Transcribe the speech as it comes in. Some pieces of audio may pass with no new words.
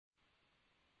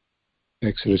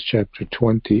Exodus chapter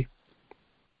 20.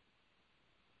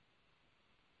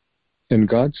 And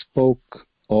God spoke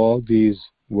all these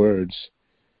words,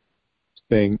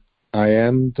 saying, I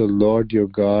am the Lord your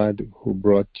God who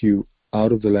brought you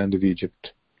out of the land of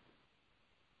Egypt,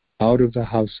 out of the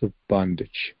house of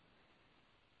bondage.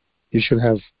 You shall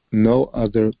have no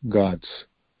other gods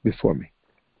before me.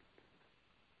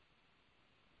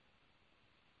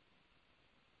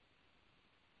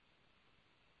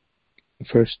 The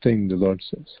first thing the Lord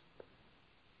says,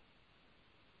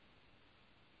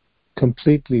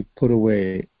 completely put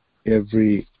away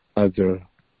every other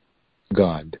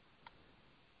god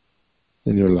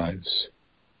in your lives.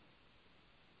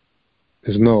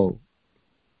 There's no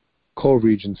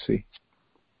co-regency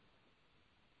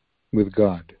with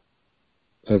God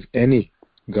of any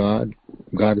god,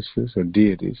 goddesses, or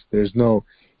deities. There's no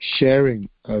sharing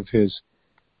of his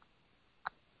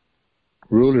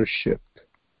rulership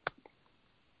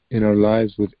in our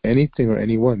lives with anything or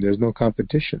anyone. There's no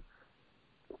competition.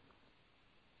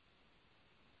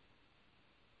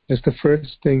 That's the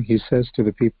first thing he says to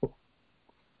the people.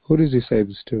 Who does he say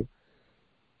this to?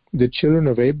 The children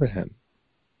of Abraham.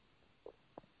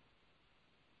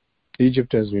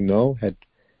 Egypt, as we know, had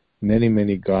many,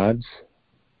 many gods,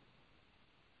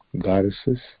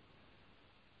 goddesses.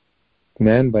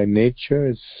 Man by nature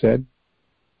it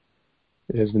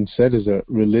has been said, is a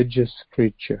religious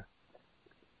creature.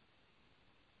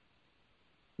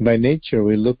 By nature,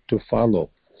 we look to follow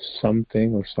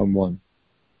something or someone.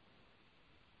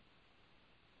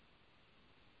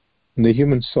 And the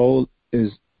human soul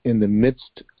is in the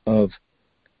midst of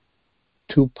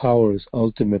two powers,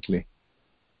 ultimately,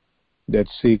 that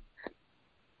seek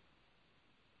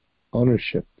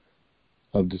ownership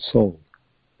of the soul.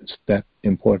 It's that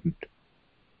important.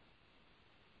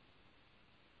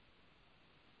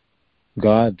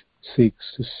 God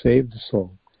seeks to save the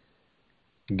soul,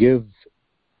 give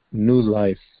new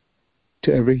life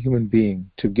to every human being,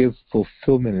 to give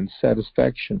fulfillment and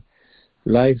satisfaction,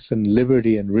 life and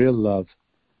liberty and real love,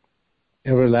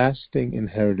 everlasting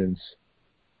inheritance,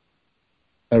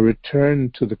 a return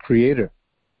to the Creator,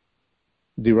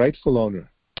 the rightful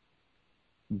owner,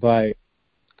 by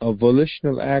a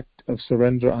volitional act of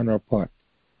surrender on our part.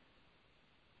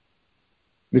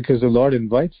 Because the Lord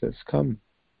invites us, come,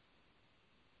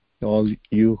 all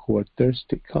you who are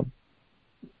thirsty, come.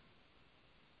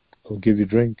 I'll give you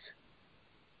drink.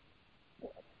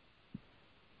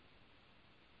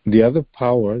 The other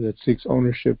power that seeks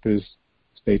ownership is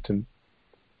Satan,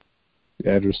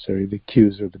 the adversary, the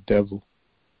accuser, the devil.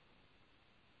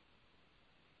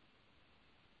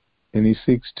 And he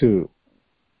seeks to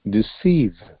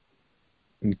deceive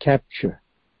and capture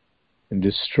and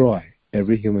destroy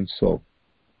every human soul.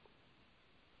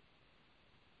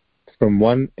 From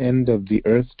one end of the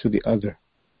earth to the other,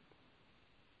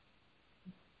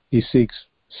 he seeks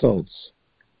souls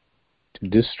to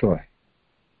destroy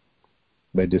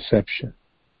by deception.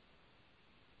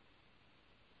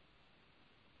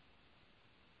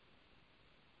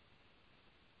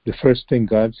 The first thing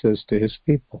God says to his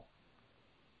people,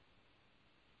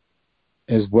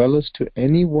 as well as to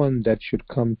anyone that should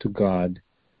come to God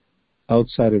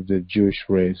outside of the Jewish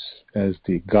race, as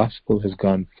the gospel has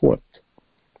gone forth,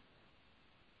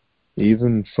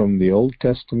 even from the Old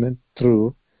Testament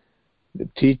through the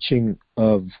teaching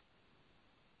of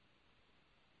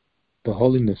the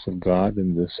holiness of God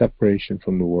and the separation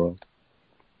from the world.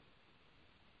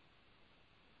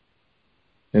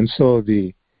 And so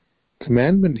the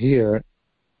commandment here,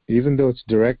 even though it's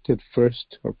directed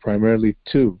first or primarily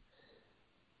to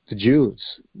the Jews,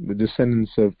 the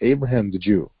descendants of Abraham the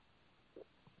Jew,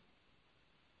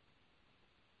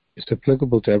 it's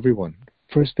applicable to everyone.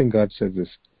 First thing God says is,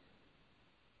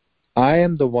 I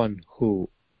am the one who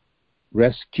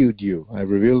rescued you. I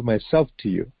revealed myself to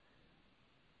you.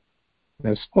 And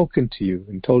I've spoken to you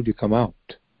and told you, come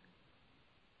out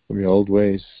from your old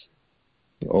ways,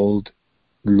 your old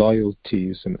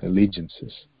loyalties and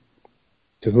allegiances.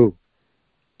 To who?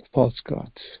 The false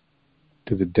gods.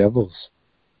 To the devil's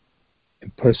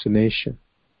impersonation,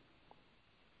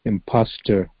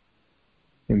 imposter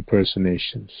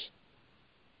impersonations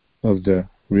of the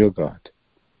real God.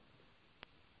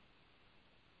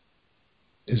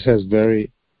 This has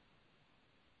very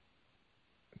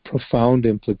profound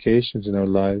implications in our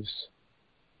lives.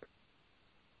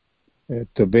 At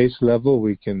the base level,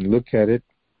 we can look at it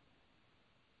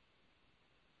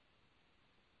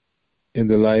in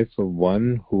the life of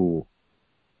one who,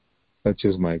 such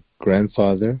as my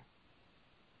grandfather,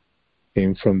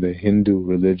 came from the Hindu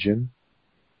religion.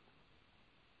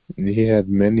 He had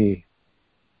many,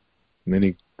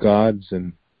 many gods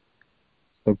and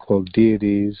so-called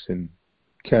deities and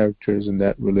characters in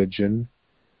that religion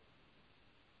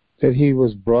that he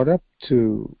was brought up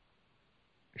to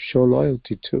show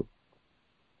loyalty to.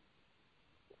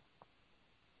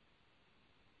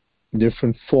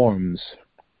 Different forms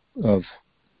of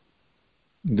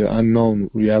the unknown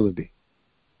reality,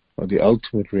 or the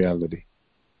ultimate reality.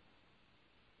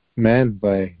 Man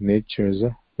by nature is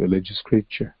a religious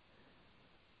creature,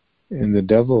 and the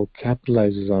devil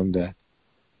capitalizes on that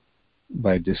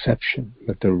by deception.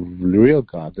 But the real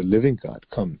God, the living God,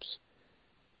 comes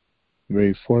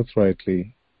very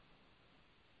forthrightly,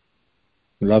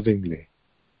 lovingly,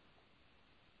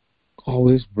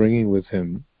 always bringing with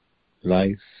him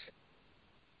life,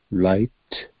 light,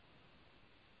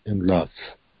 and love,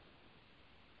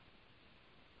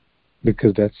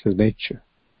 because that's his nature.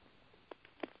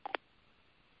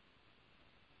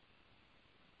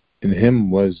 In him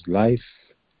was life,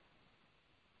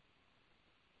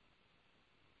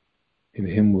 in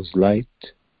him was light.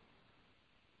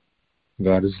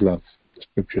 God is love, the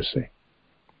scriptures say.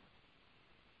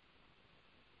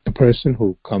 A person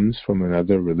who comes from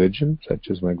another religion, such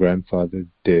as my grandfather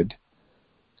did,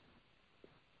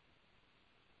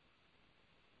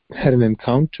 had an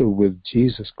encounter with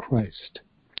Jesus Christ.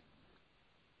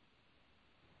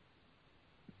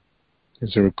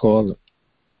 As I recall,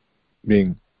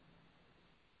 being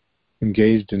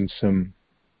engaged in some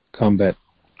combat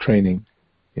training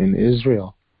in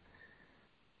Israel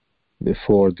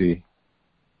before the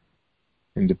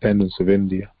independence of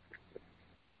India,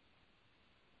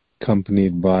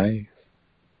 accompanied by,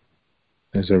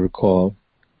 as I recall,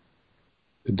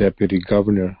 the deputy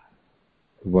governor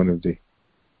of one of the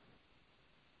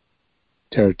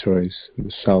territories in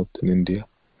the south in India.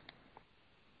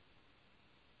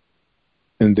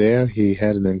 And there he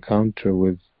had an encounter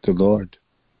with the Lord.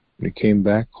 He came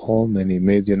back home and he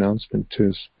made the announcement to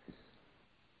his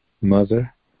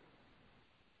mother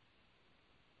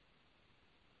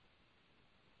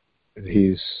that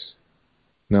he's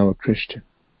now a Christian.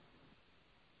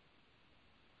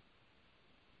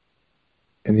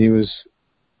 And he was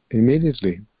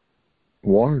immediately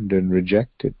warned and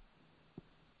rejected,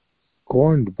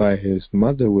 scorned by his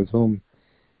mother, with whom,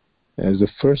 as the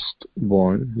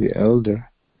firstborn, the elder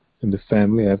in the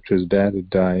family after his dad had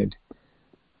died,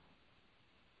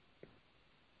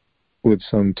 with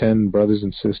some 10 brothers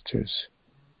and sisters,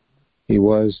 he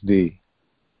was the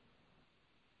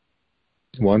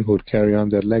one who would carry on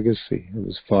that legacy of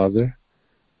his father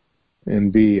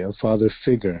and be a father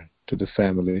figure to the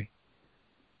family.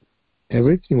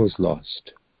 Everything was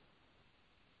lost.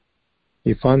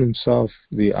 He found himself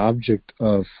the object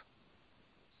of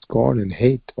scorn and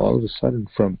hate all of a sudden,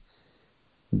 from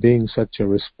being such a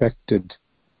respected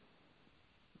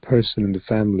person in the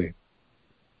family,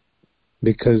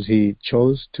 because he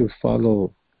chose to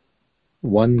follow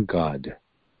one God,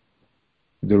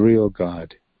 the real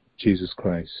God, Jesus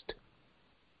Christ.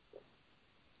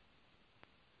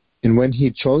 And when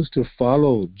he chose to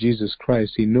follow Jesus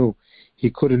Christ, he knew he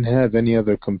couldn't have any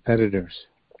other competitors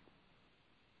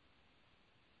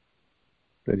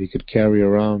that he could carry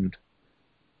around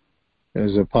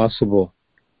as a possible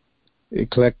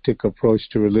eclectic approach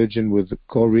to religion with the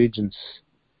co-regents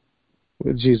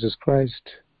with Jesus Christ.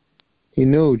 He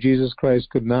knew Jesus Christ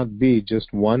could not be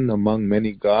just one among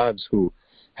many gods who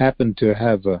happened to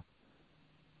have a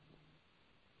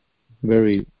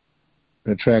very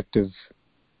attractive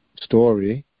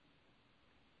story.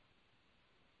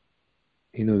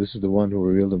 He knew this is the one who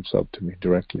revealed himself to me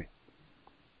directly.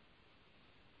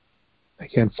 I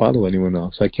can't follow anyone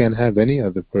else. I can't have any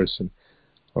other person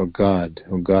or God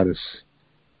or goddess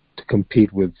to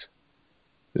compete with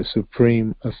the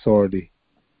supreme authority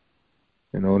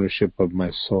and ownership of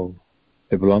my soul.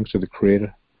 It belongs to the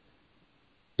Creator,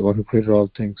 the one who created all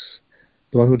things,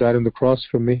 the one who died on the cross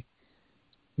for me,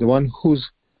 the one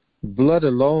whose blood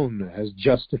alone has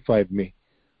justified me,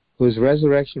 whose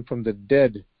resurrection from the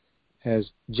dead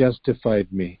has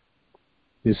justified me.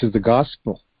 This is the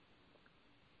gospel.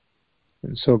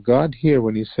 And so God here,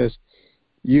 when he says,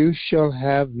 you shall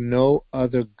have no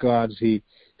other gods, he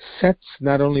sets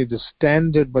not only the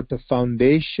standard but the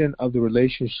foundation of the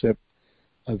relationship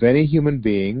of any human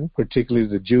being, particularly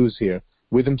the Jews here,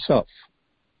 with himself.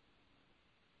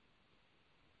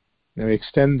 Now we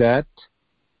extend that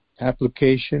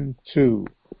application to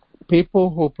people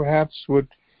who perhaps would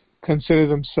consider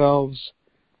themselves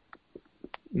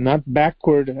not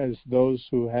backward as those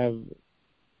who have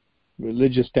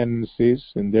religious tendencies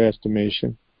in their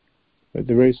estimation, but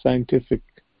they're very scientific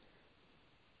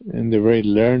and they're very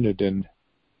learned, and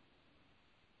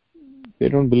they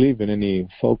don't believe in any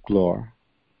folklore,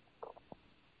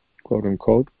 quote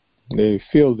unquote. They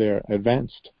feel they're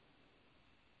advanced.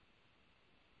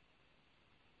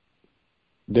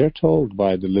 they're told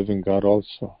by the living God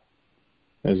also,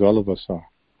 as all of us are,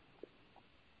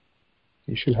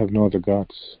 you shall have no other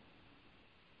gods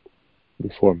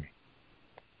before me.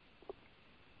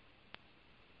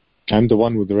 I'm the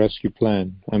one with the rescue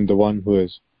plan. I'm the one who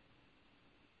has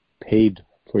paid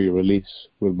for your release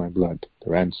with my blood,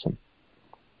 the ransom.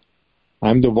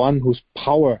 I'm the one whose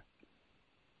power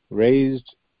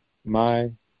raised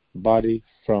my body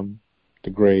from the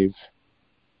grave.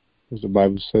 As the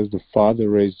Bible says, the Father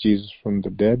raised Jesus from the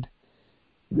dead.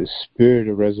 The Spirit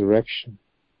of resurrection,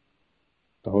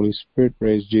 the Holy Spirit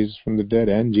raised Jesus from the dead.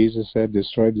 And Jesus said,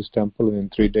 destroy this temple, and in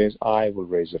 3 days I will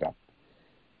raise it up.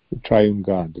 The triune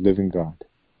God, the living God.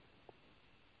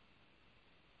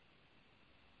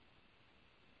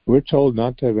 We're told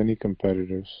not to have any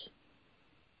competitors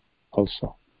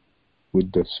also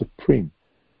with the supreme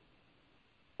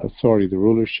authority, the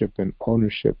rulership and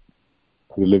ownership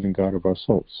of the living God of our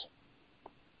souls.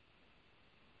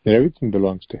 That everything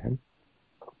belongs to Him.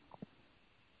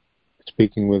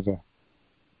 Speaking with a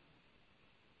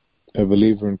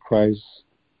believer in Christ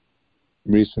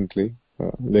recently,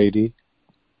 a lady,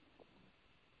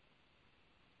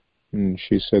 and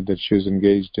she said that she was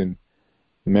engaged in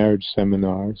marriage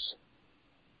seminars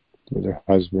with her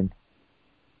husband,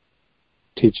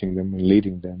 teaching them and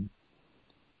leading them.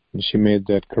 And she made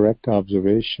that correct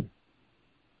observation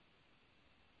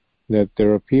that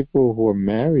there are people who are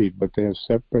married, but they have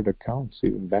separate accounts,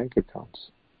 even bank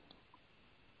accounts.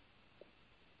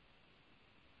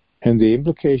 And the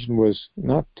implication was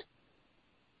not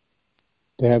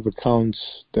to have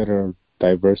accounts that are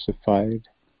diversified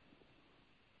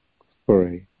for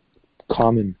a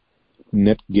common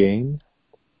net gain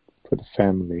for the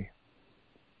family.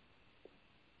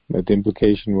 But the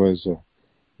implication was a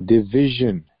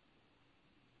division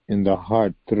in the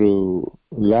heart through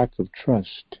lack of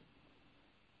trust.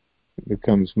 It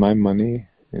becomes my money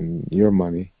and your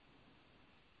money.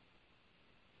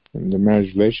 And the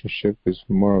marriage relationship is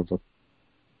more of a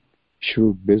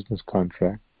shrewd business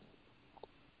contract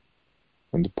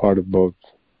on the part of both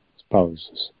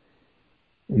spouses,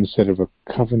 instead of a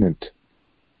covenant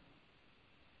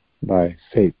by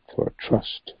faith or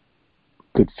trust,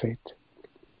 good faith.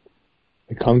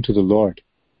 They come to the Lord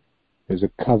as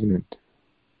a covenant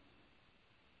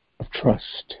of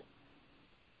trust.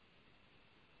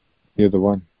 You're the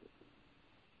one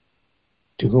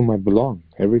to whom I belong.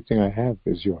 Everything I have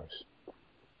is yours.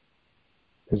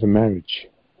 There's a marriage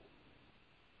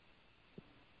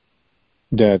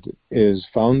that is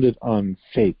founded on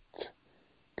faith,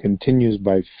 continues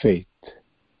by faith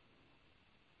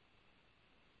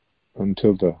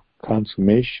until the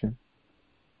consummation.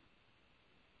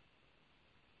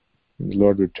 The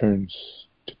Lord returns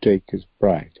to take His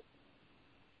bride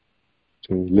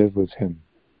to live with Him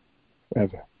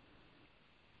forever.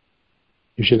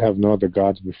 You shall have no other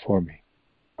gods before me.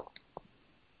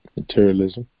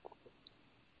 Materialism,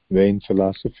 vain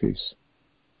philosophies.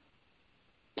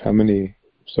 How many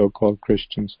so-called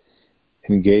Christians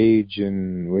engage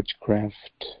in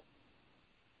witchcraft?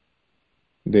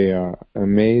 They are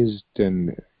amazed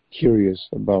and curious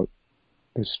about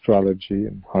astrology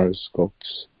and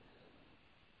horoscopes.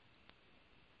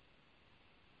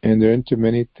 And they're into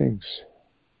many things.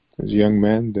 There's a young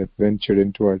man that ventured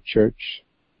into our church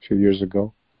a few years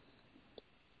ago.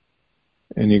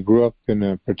 And he grew up in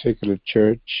a particular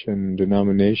church and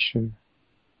denomination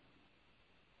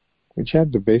which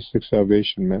had the basic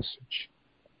salvation message.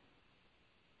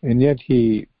 And yet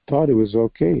he thought it was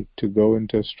okay to go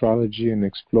into astrology and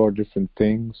explore different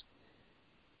things.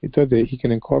 He thought that he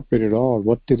can incorporate it all.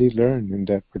 What did he learn in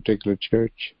that particular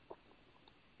church?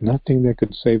 Nothing that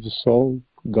could save his soul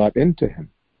got into him.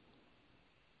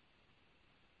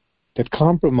 That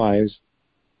compromise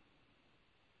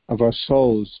of our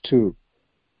souls to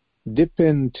dip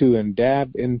into and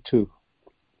dab into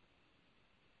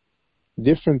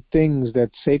different things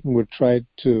that Satan would try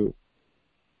to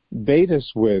bait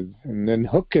us with and then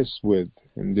hook us with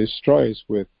and destroy us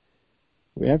with.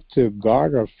 We have to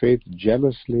guard our faith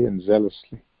jealously and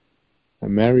zealously.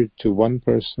 I'm married to one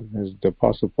person, as the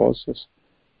Apostle Paul says.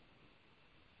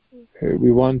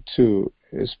 We want to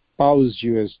espouse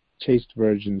you as chaste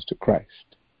virgins to Christ.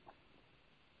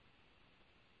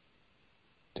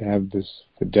 To have this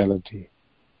fidelity,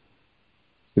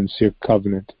 sincere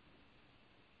covenant.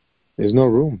 There's no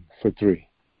room for three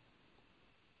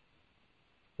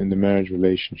in the marriage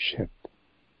relationship.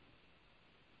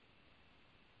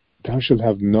 Thou shalt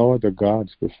have no other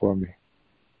gods before me.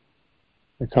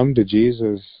 I come to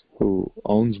Jesus who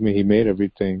owns me. He made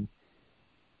everything.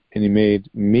 And He made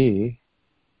me.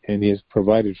 And He has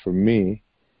provided for me.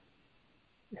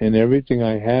 And everything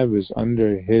I have is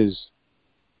under His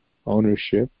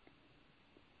ownership,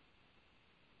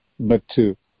 but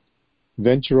to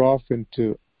venture off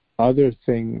into other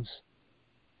things,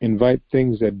 invite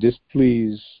things that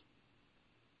displease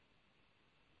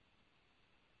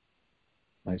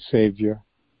my Savior,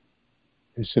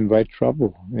 is invite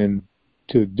trouble, and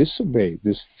to disobey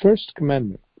this first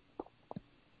commandment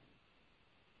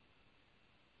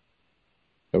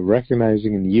of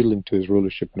recognizing and yielding to His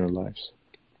rulership in our lives.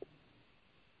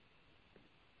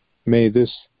 May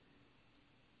this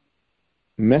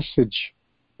message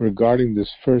regarding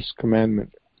this first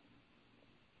commandment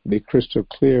be crystal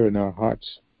clear in our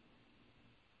hearts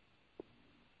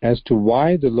as to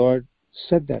why the Lord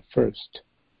said that first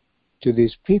to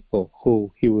these people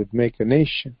who He would make a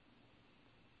nation.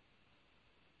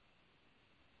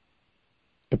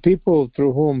 A people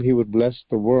through whom He would bless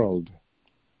the world,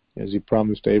 as He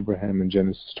promised Abraham in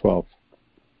Genesis 12.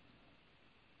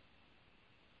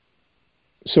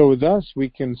 So with us, we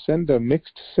can send a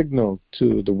mixed signal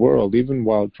to the world, even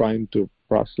while trying to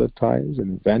proselytize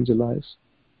and evangelize.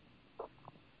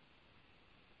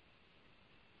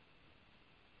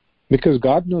 Because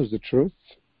God knows the truth.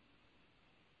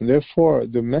 And therefore,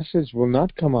 the message will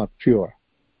not come out pure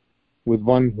with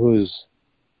one who is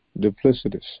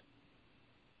duplicitous,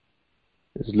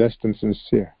 is less than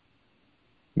sincere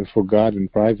before God in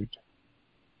private.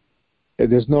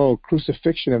 There's no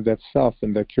crucifixion of that self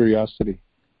and that curiosity.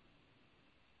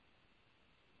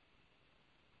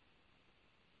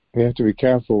 We have to be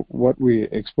careful what we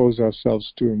expose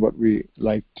ourselves to and what we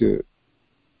like to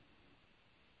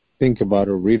think about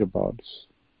or read about.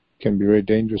 It can be very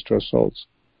dangerous to our souls.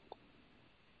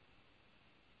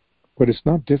 But it's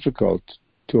not difficult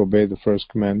to obey the first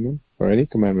commandment or any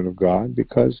commandment of God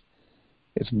because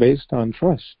it's based on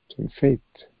trust and faith.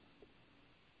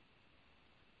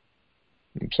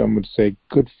 And some would say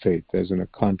good faith, as in a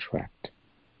contract.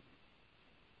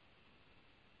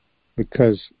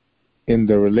 Because in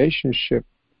the relationship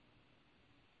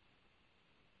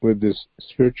with this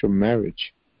spiritual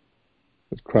marriage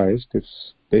with Christ,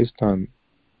 it's based on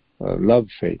a love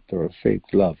faith or a faith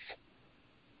love.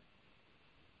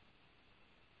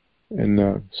 And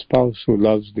a spouse who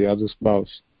loves the other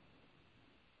spouse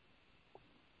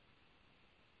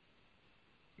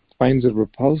finds it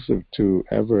repulsive to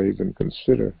ever even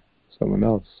consider someone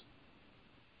else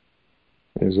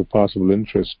as a possible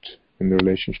interest in the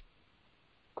relationship.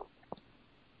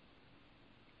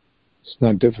 It's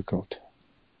not difficult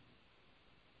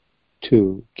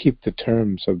to keep the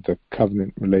terms of the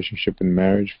covenant relationship in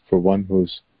marriage for one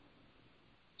who's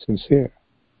sincere.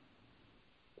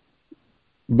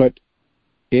 But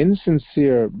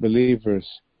insincere believers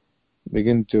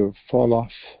begin to fall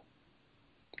off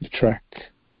the track.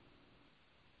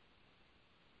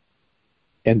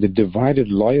 And the divided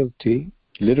loyalty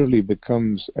literally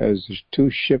becomes as two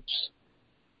ships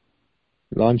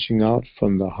launching out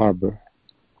from the harbor,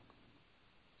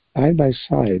 side by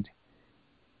side.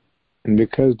 And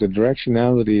because the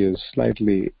directionality is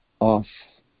slightly off,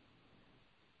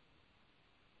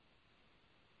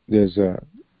 there's a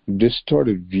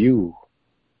distorted view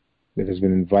that has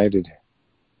been invited,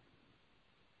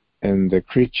 and the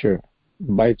creature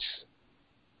bites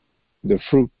the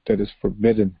fruit that is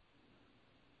forbidden,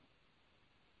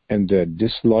 and the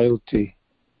disloyalty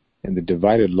and the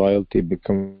divided loyalty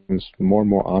becomes more and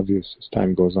more obvious as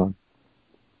time goes on.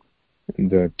 And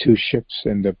the two ships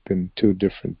end up in two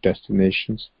different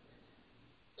destinations.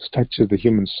 Such is the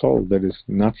human soul that is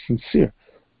not sincere.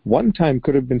 One time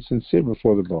could have been sincere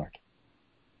before the Lord,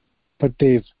 but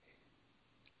they've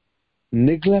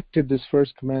neglected this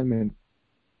first commandment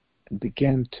and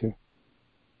began to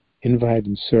invite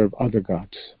and serve other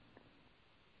gods.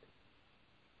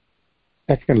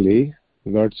 Secondly,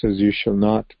 the Lord says, you shall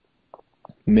not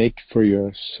make for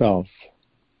yourself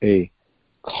a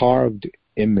carved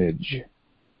image,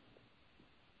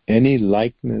 any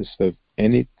likeness of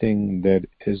anything that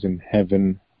is in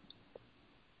heaven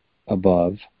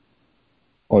above,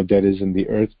 or that is in the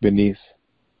earth beneath,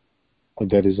 or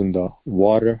that is in the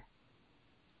water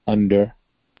under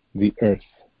the earth.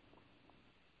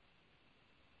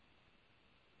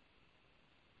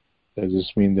 Does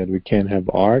this mean that we can't have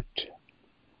art,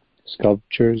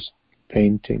 sculptures,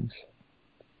 paintings?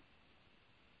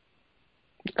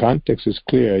 The context is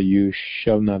clear. You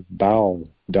shall not bow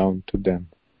down to them,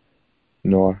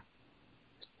 nor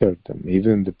serve them.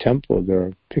 Even in the temple, there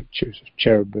are pictures of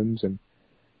cherubims and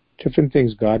different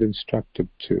things God instructed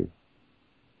to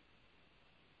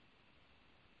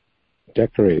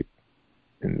decorate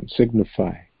and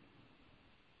signify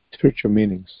spiritual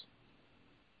meanings.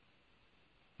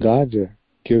 God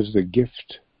gives the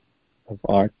gift of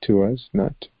art to us,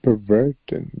 not to pervert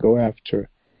and go after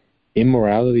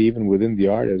immorality even within the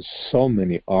art, as so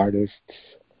many artists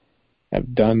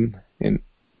have done in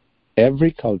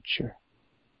every culture.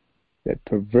 That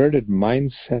perverted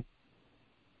mindset,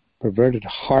 perverted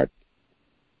heart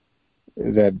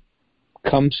that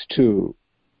comes to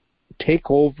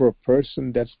take over a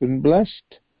person that's been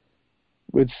blessed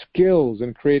with skills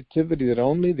and creativity that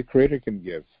only the Creator can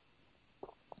give.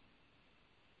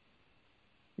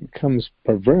 It becomes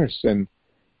perverse, and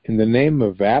in the name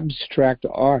of abstract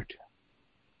art,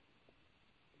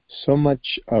 so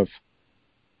much of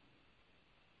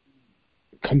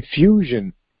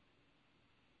confusion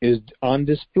is on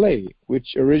display,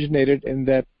 which originated in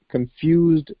that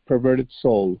confused, perverted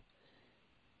soul.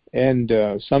 And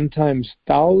sometimes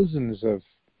thousands of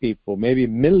people, maybe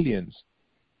millions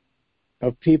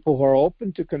of people who are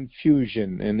open to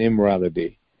confusion and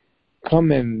immorality,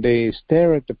 come and they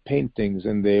stare at the paintings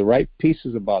and they write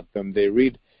pieces about them. They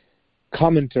read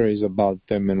commentaries about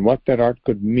them and what that art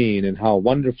could mean and how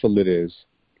wonderful it is.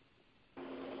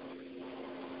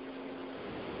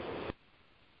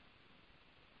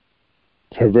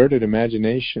 Perverted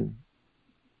imagination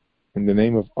in the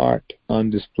name of art on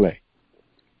display.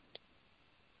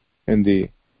 And the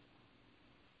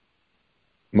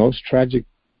most tragic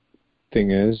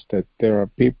thing is that there are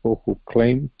people who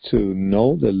claim to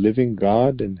know the living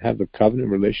God and have a covenant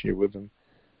relationship with Him,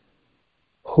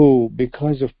 who,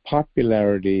 because of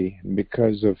popularity,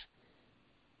 because of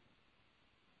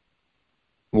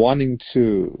wanting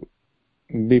to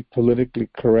be politically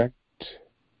correct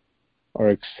or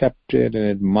accepted and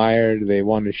admired, they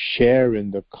want to share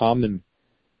in the common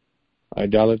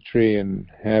idolatry and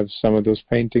have some of those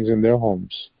paintings in their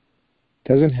homes.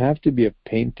 It doesn't have to be a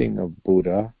painting of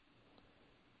Buddha,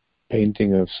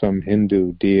 painting of some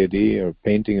Hindu deity, or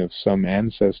painting of some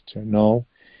ancestor. No.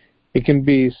 It can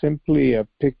be simply a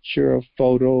picture, a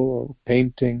photo, or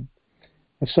painting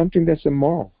of something that's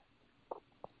immoral.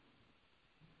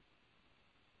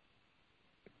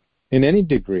 In any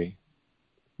degree,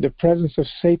 the presence of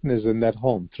Satan is in that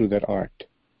home through that art.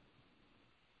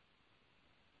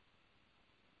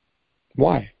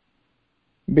 Why?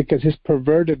 Because his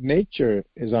perverted nature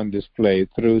is on display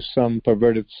through some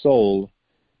perverted soul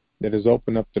that has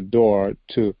opened up the door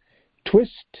to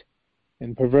twist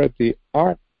and pervert the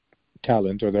art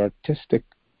talent or the artistic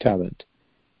talent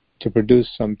to produce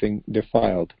something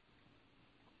defiled.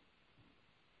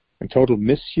 A total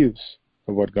misuse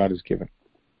of what God has given.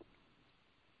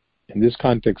 In this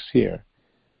context here,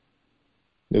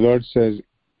 the Lord says,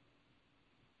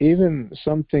 even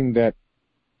something that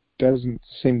doesn't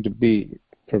seem to be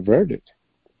perverted,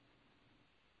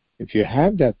 if you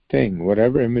have that thing,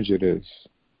 whatever image it is,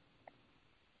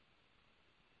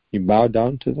 you bow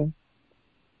down to them,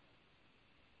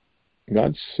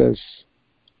 God says,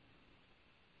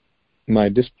 my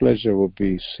displeasure will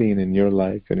be seen in your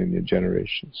life and in your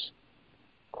generations.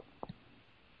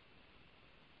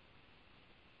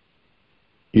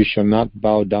 You shall not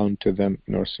bow down to them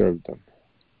nor serve them.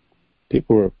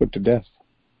 People were put to death.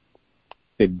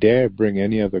 They dare bring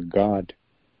any other god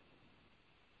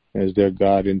as their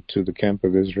God into the camp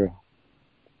of Israel.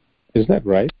 Is that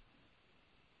right?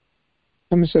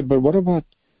 Someone said, but what about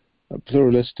a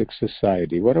pluralistic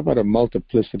society? What about a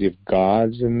multiplicity of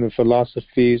gods and the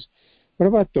philosophies? What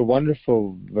about the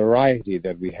wonderful variety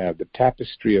that we have, the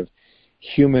tapestry of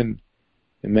human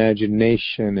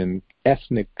imagination and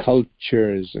ethnic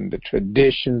cultures and the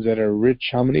traditions that are rich?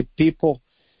 How many people,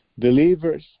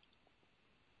 believers,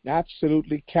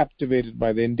 absolutely captivated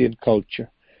by the Indian culture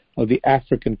or the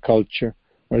African culture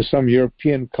or some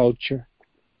European culture,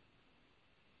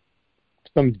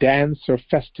 some dance or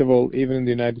festival even in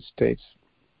the United States.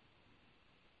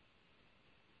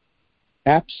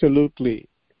 Absolutely,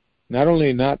 not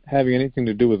only not having anything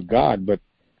to do with God, but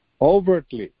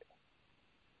overtly,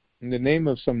 in the name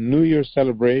of some New Year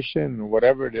celebration or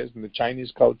whatever it is in the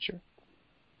Chinese culture.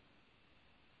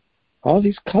 All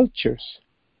these cultures,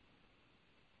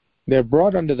 they're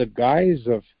brought under the guise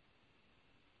of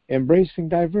embracing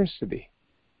diversity.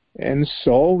 And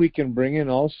so we can bring in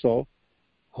also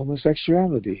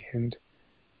homosexuality and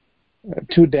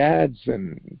two dads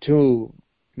and two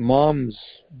moms,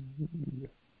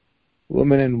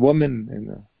 woman and woman in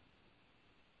a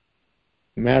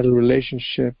marital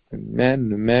relationship, and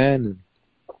man and man, and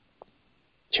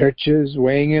churches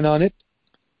weighing in on it,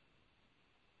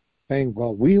 saying,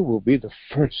 well, we will be the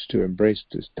first to embrace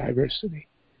this diversity.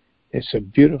 It's a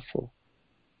beautiful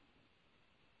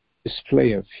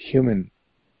display of human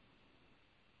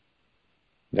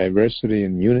diversity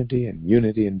and unity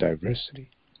and diversity.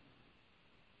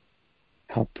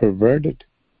 How perverted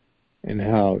and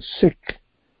how sick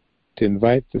to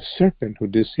invite the serpent who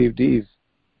deceived Eve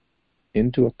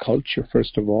into a culture,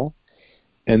 first of all,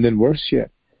 and then worse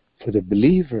yet, for the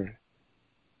believer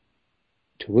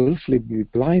to willfully be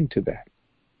blind to that.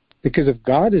 Because if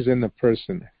God is in the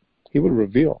person, He will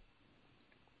reveal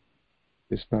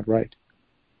it's not right.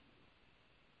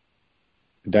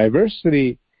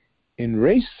 Diversity in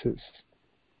races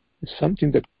is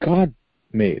something that God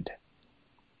made.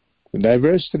 The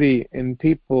diversity in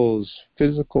people's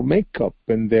physical makeup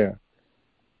and their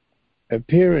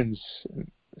appearance,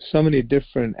 so many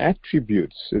different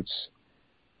attributes. It's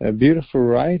a beautiful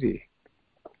variety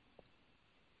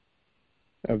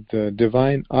of the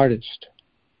divine artist.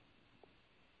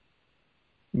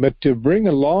 But to bring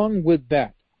along with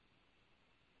that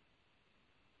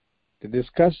the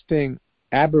disgusting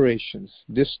aberrations,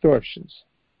 distortions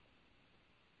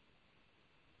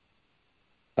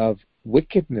of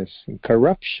wickedness and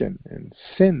corruption and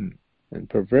sin and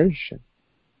perversion,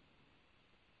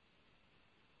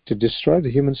 to destroy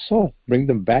the human soul, bring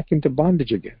them back into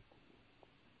bondage again.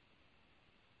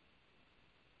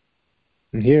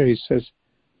 And here he says,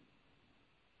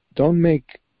 don't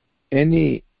make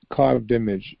any carved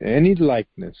image, any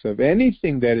likeness of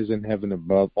anything that is in heaven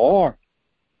above or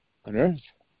on earth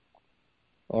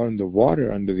or in the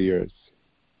water under the earth.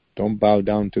 Don't bow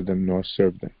down to them nor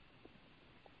serve them.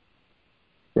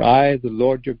 For I, the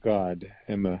Lord your God,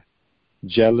 am a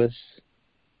jealous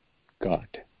God.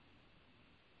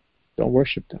 Don't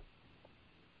worship them.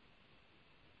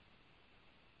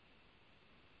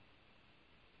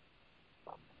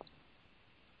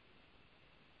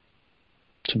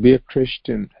 To be a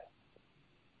Christian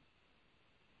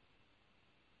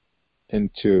and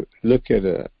to look at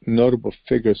a notable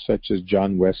figure such as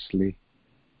John Wesley,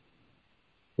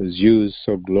 was used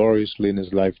so gloriously in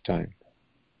his lifetime,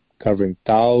 covering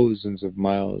thousands of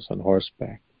miles on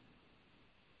horseback,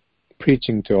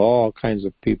 preaching to all kinds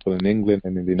of people in England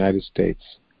and in the United States,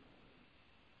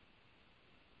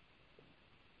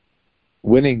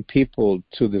 winning people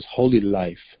to this holy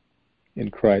life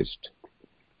in Christ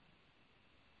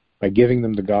by giving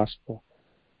them the gospel,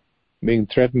 being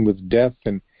threatened with death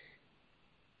and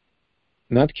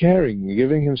not caring,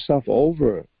 giving himself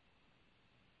over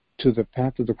to the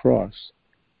path of the cross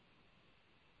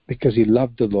because he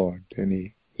loved the Lord and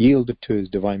he yielded to his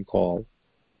divine call.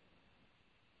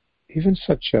 Even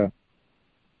such a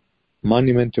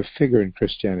monumental figure in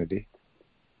Christianity,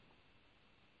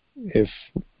 if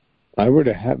I were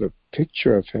to have a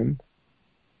picture of him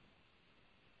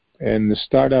and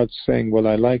start out saying, well,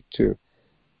 I like to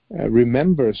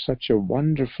remember such a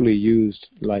wonderfully used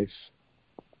life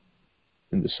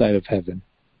in the sight of heaven.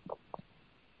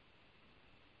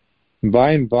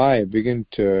 By and by, I begin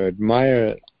to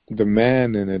admire the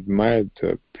man and admire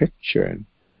the picture.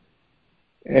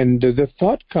 And the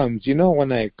thought comes,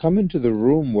 when I come into the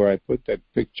room where I put that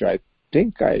picture, I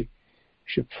think I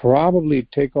should probably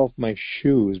take off my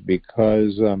shoes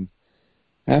because,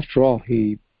 after all,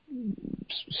 he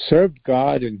served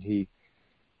God and he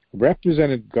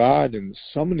represented God and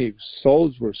so many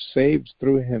souls were saved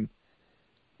through him.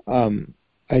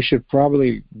 I should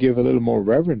probably give a little more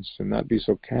reverence and not be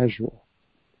so casual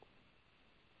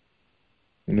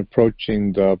in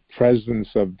approaching the presence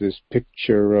of this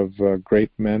picture of a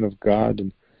great man of God.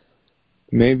 And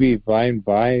maybe by and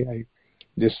by I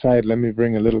decide, let me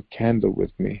bring a little candle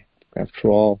with me. After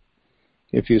all,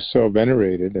 if he's so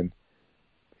venerated, and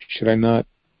should I not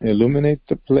illuminate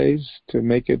the place to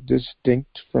make it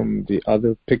distinct from the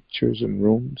other pictures and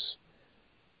rooms?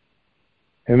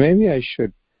 And maybe I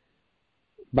should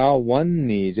bow one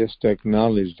knee just to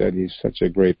acknowledge that he's such a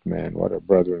great man, what a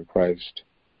brother in Christ,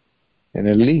 and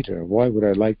a leader. Why would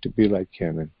I like to be like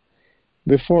him? And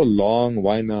before long,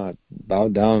 why not bow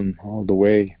down all the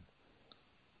way?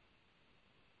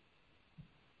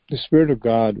 The Spirit of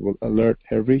God will alert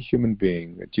every human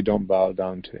being that you don't bow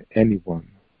down to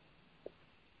anyone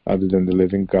other than the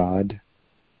living God.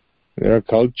 There are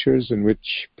cultures in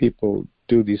which people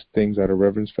do these things out of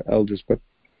reverence for elders, but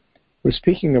we're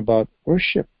speaking about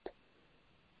worship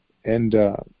and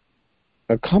a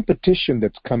competition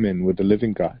that's come in with the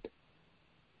living God.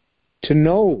 To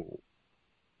know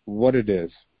what it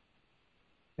is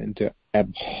and to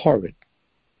abhor it,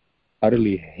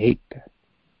 utterly hate that.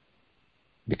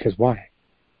 Because why?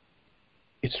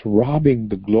 It's robbing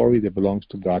the glory that belongs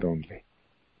to God only.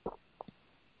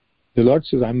 The Lord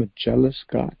says, I'm a jealous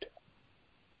God.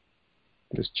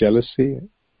 This jealousy,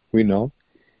 we know,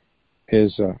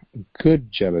 is a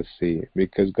good jealousy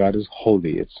because God is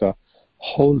holy. It's a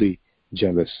holy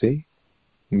jealousy.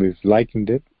 We've likened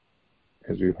it,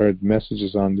 as we've heard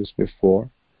messages on this before,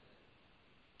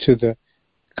 to the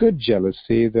good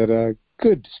jealousy that a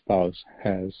good spouse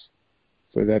has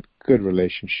for that good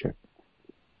relationship.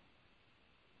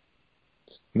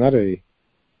 not a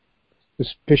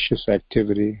suspicious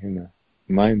activity in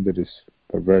a mind that is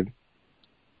perverted,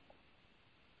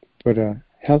 but a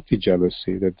healthy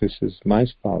jealousy that this is my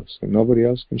spouse and nobody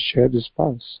else can share this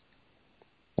spouse.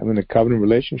 I'm in a covenant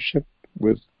relationship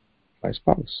with my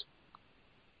spouse.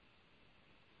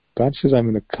 God says, I'm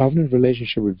in a covenant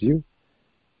relationship with you.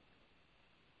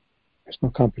 There's no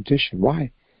competition.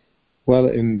 Why? Well,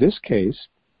 in this case,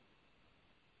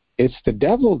 it's the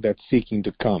devil that's seeking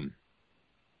to come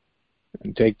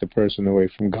and take the person away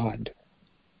from God.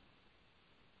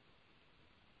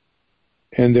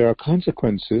 And there are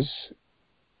consequences.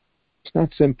 It's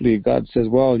not simply God says,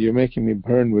 well, you're making me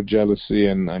burn with jealousy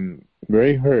and I'm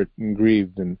very hurt and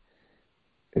grieved and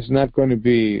it's not going to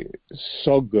be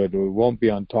so good, or we won't be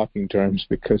on talking terms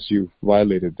because you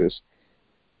violated this.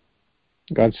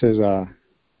 God says,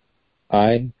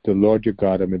 I, the Lord your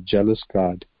God, am a jealous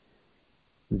God,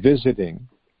 visiting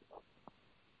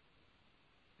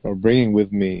or bringing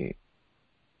with me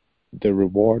the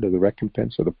reward or the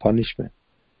recompense or the punishment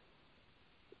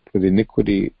for the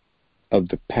iniquity of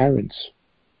the parents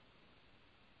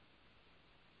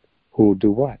who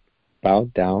do what? Bow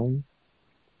down,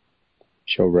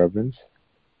 show reverence,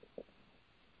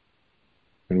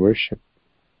 and worship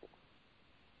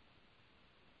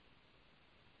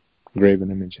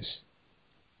graven images.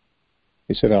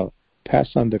 He said, I'll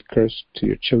pass on that curse to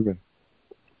your children,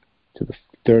 to the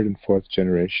third and fourth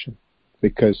generation.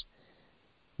 Because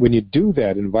when you do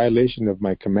that in violation of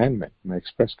my commandment, my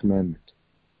express commandment,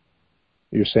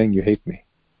 you're saying you hate me.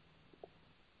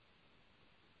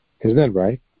 Isn't that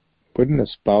right? Wouldn't a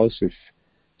spouse, if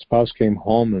a spouse came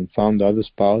home and found the other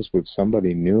spouse with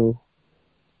somebody new,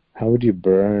 how would you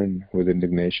burn with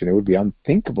indignation? It would be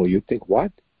unthinkable. You'd think,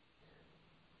 what?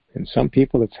 And some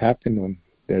people, it's happened when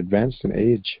they're advanced in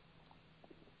age,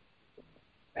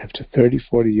 after 30,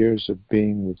 40 years of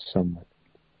being with someone.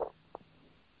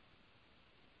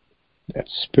 That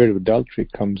spirit of adultery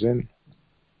comes in.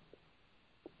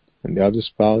 And the other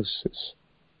spouse is,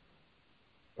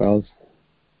 well,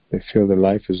 they feel their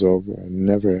life is over and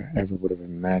never, ever would have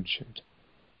imagined.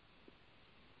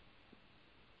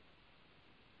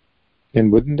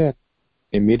 And wouldn't that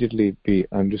immediately be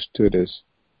understood as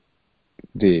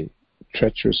the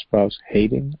treacherous spouse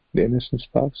hating the innocent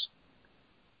spouse?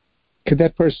 Could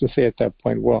that person say at that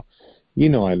point, well, you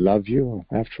know I love you.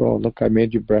 After all, look, I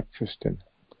made you breakfast and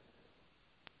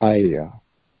I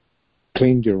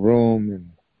cleaned your room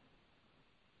and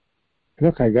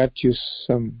look, I got you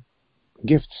some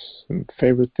gifts and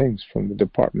favorite things from the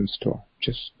department store,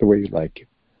 just the way you like it.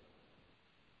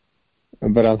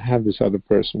 But I'll have this other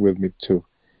person with me too.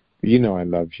 You know I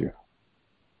love you.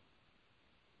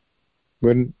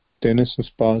 Wouldn't the innocent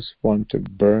spouse want to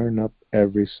burn up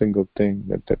every single thing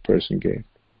that that person gave?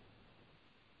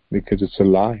 Because it's a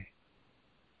lie.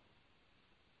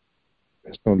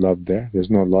 There's no love there.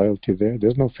 There's no loyalty there.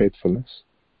 There's no faithfulness.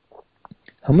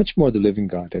 How much more the living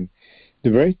God? And the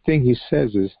very thing he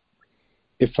says is,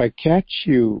 if I catch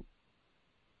you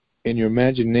in your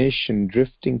imagination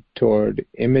drifting toward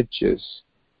images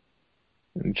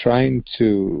and trying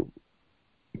to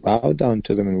bow down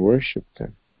to them and worship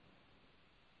them,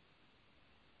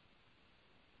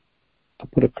 I'll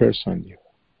put a curse on you.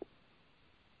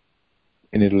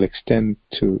 And it'll extend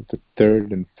to the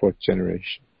third and fourth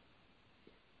generation.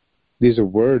 These are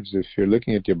words, if you're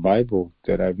looking at your Bible,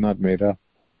 that I've not made up.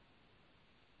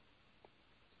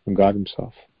 From God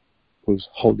himself, who's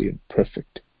holy and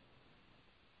perfect.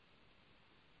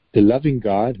 The loving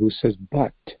God who says,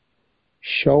 but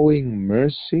showing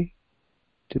mercy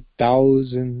to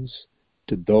thousands,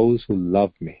 to those who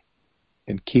love me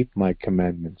and keep my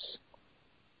commandments.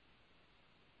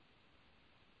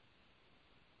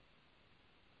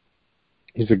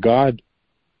 He's a God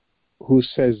who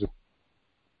says,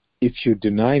 if you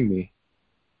deny me,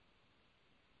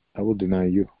 I will deny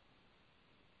you.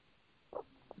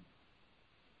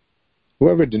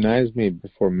 Whoever denies me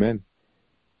before men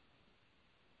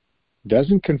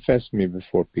doesn't confess me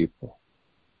before people,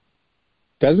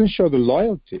 doesn't show the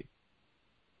loyalty.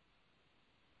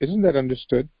 Isn't that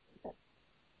understood?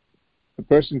 A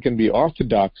person can be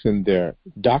orthodox in their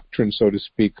doctrine, so to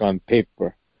speak, on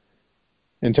paper,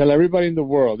 and tell everybody in the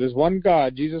world, there's one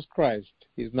God, Jesus Christ,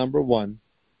 he's number one,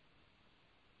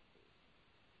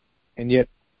 and yet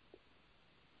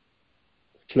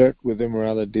flirt with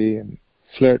immorality and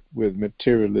flirt with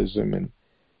materialism and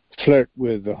flirt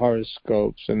with the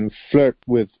horoscopes and flirt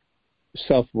with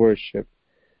self-worship,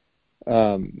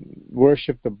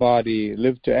 worship the body,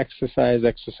 live to exercise,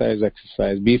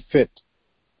 be fit.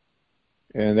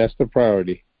 And that's the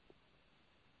priority.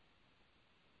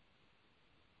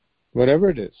 Whatever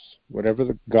it is, whatever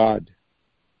the God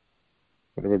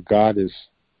whatever God is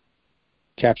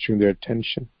capturing their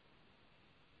attention.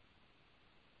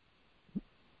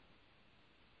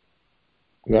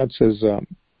 God says,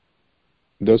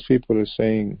 those people are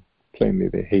saying plainly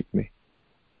they hate me.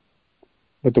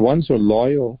 But the ones who are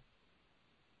loyal,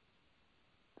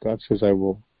 God says, I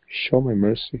will show my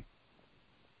mercy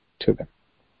to them.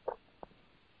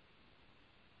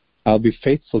 I'll be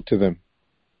faithful to them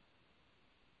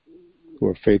who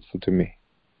are faithful to me.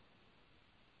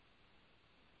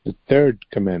 The third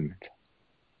commandment,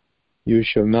 you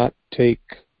shall not take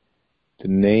the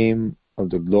name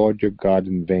of the Lord your God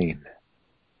in vain.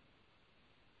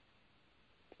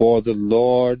 For the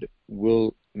Lord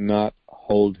will not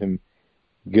hold him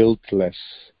guiltless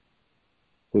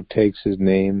who takes his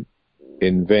name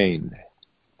in vain.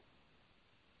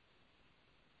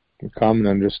 The common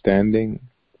understanding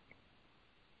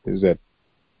is that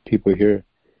people hear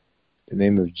the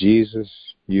name of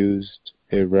Jesus used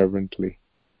irreverently,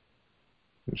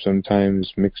 and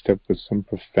sometimes mixed up with some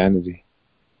profanity.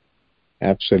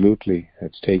 Absolutely,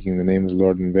 that's taking the name of the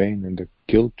Lord in vain, and the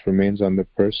guilt remains on the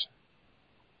person.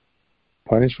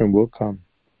 Punishment will come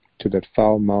to that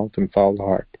foul mouth and foul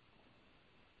heart.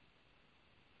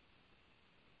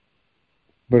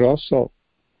 But also,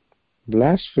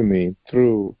 blasphemy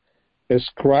through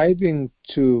ascribing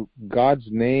to God's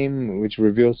name, which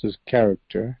reveals his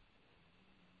character,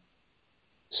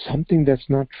 something that's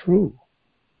not true.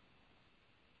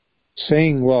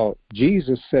 Saying, well,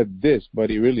 Jesus said this, but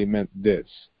he really meant this.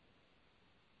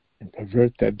 And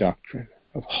pervert that doctrine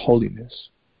of holiness,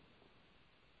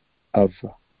 of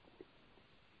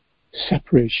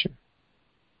separation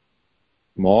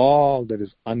from all that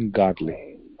is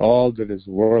ungodly, all that is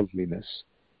worldliness,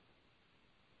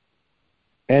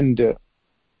 and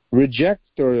reject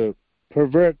or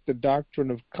pervert the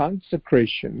doctrine of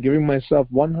consecration, giving myself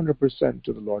 100%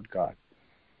 to the Lord God.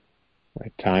 My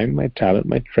time, my talent,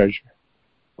 my treasure.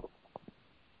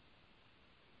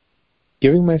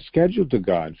 Giving my schedule to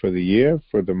God for the year,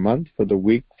 for the month, for the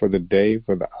week, for the day,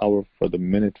 for the hour, for the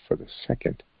minute, for the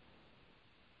second.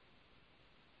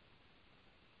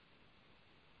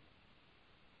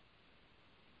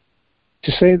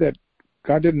 To say that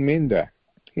God didn't mean that.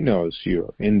 He knows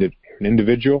you're an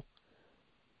individual,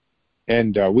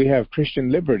 and we have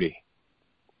Christian liberty.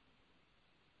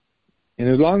 And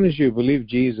as long as you believe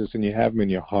Jesus and you have him in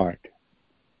your heart,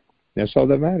 that's all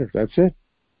that matters. That's it.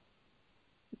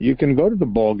 You can go to the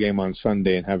ball game on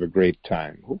Sunday and have a great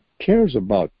time. Who cares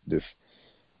about this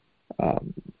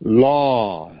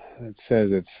law that says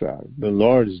it's the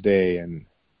Lord's Day and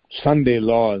Sunday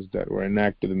laws that were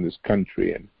enacted in this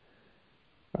country? And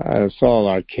it's all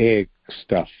archaic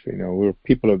stuff. You know, we're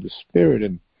people of the Spirit,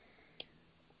 and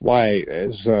why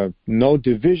there's no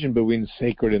division between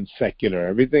sacred and secular.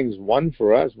 Everything's one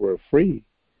for us. We're free.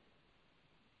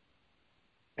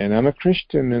 And I'm a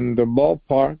Christian in the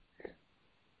ballpark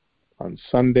on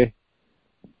Sunday.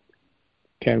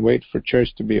 Can't wait for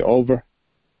church to be over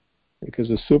because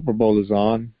the Super Bowl is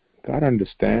on. God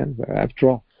understands. After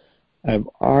all, I've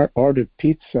ordered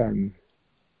pizza and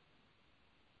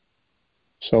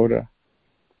soda,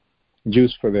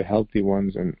 juice for the healthy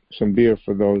ones, and some beer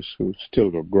for those who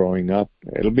still are growing up.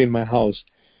 It'll be in my house,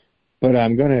 but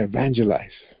I'm going to evangelize.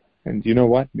 And you know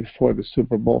what? Before the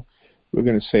Super Bowl, we're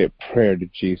going to say a prayer to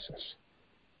Jesus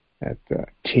that the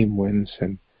team wins,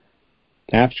 and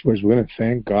afterwards we're going to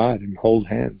thank God and hold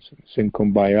hands and sing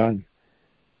Kumbaya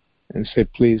and say,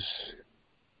 please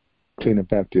clean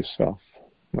up after yourself.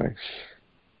 My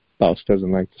spouse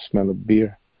doesn't like the smell of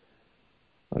beer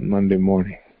on Monday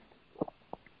morning.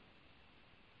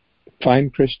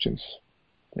 Find Christians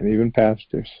and even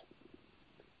pastors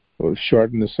will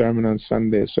shorten the sermon on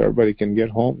Sunday so everybody can get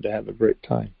home to have a great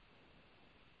time.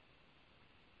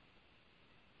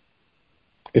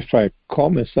 If I call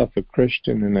myself a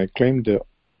Christian and I claim to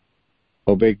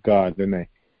obey God, then I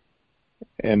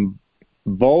am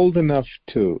bold enough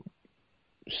to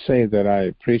say that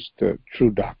I preach the true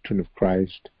doctrine of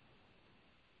Christ,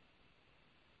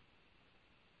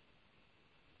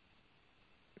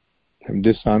 I'm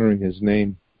dishonoring his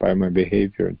name by my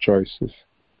behavior and choices,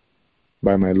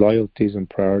 by my loyalties and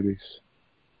priorities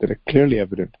that are clearly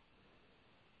evident.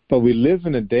 But we live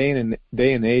in a day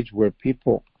and age where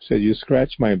people say, you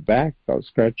scratch my back, I'll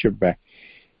scratch your back.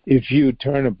 If you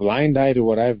turn a blind eye to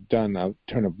what I've done, I'll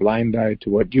turn a blind eye to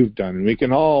what you've done. And we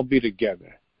can all be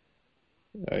together.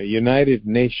 United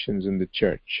nations in the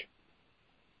church.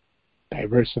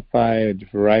 Diversified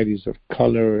varieties of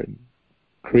color and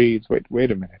creeds.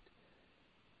 Wait a minute.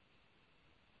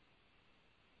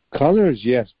 Colors,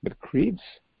 yes, but creeds?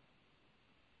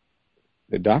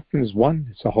 The doctrine is one.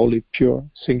 It's a holy, pure,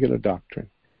 singular doctrine.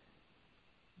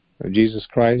 of Jesus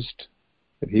Christ,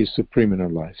 that He is supreme in our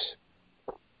lives.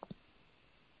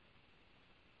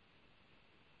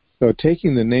 So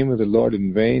taking the name of the Lord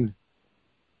in vain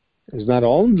is not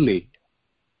only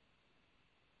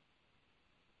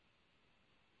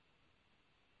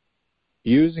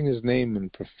using His name in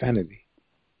profanity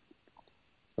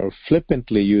or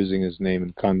flippantly using His name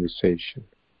in conversation,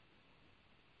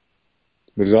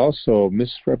 but it's also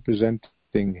misrepresenting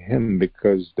Him,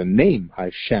 because the name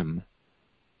Hashem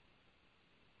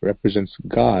represents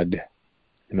God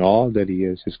in all that He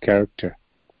is, His character.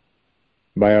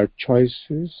 By our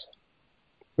choices,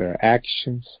 by our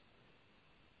actions,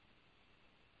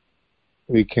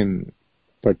 we can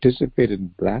participate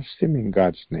in blaspheming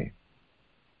God's name.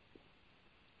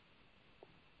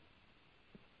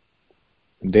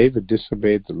 David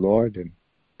disobeyed the Lord and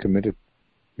committed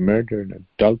murder and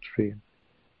adultery and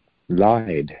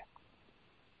lied,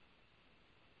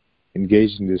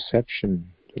 engaged in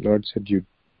deception. The Lord said, "You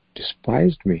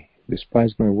despised me,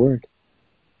 despised my word."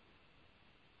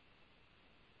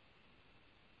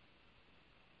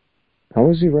 How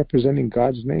was he representing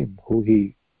God's name, who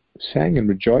he sang and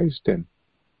rejoiced in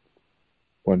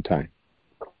one time?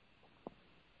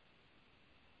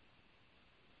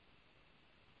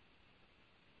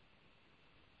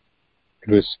 It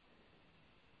was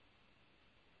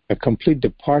a complete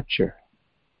departure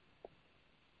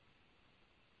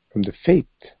from the faith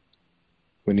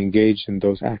when engaged in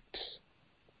those acts.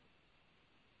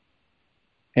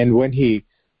 And when he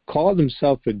called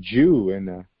himself a Jew and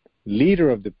a leader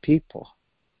of the people,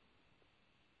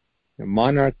 a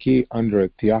monarchy under a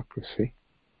theocracy,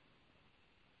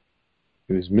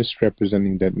 he was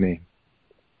misrepresenting that name.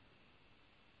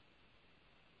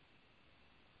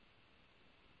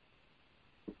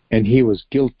 And he was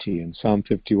guilty, and Psalm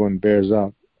 51 bears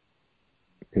out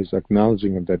his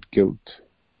acknowledging of that guilt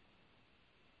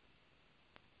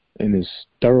and his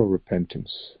thorough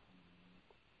repentance.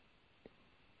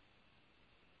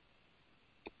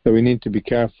 So we need to be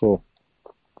careful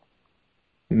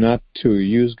not to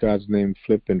use God's name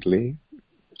flippantly,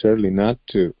 certainly not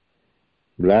to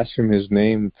blaspheme His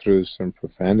name through some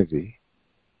profanity,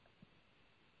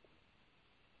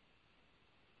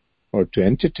 or to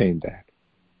entertain that.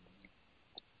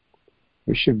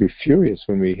 We should be furious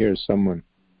when we hear someone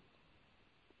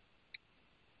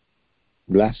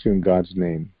blaspheme God's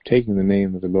name, taking the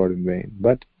name of the Lord in vain,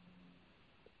 but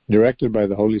directed by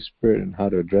the Holy Spirit on how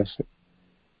to address it.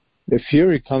 The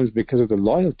fury comes because of the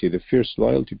loyalty, the fierce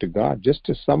loyalty to God, just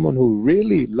as someone who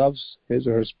really loves his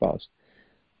or her spouse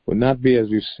would not be, as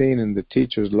we've seen in the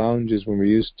teachers' lounges when we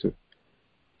used to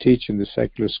teach in the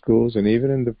secular schools, and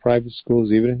even in the private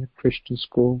schools, even in the Christian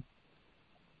school,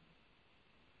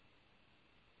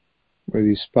 where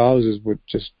these spouses would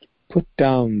just put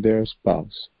down their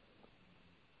spouse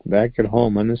back at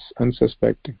home,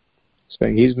 unsuspecting,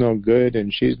 saying he's no good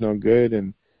and she's no good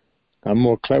and I'm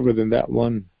more clever than that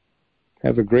one.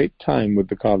 Have a great time with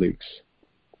the colleagues.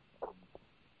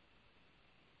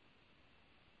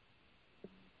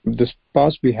 Would the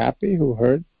spouse be happy who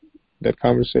heard that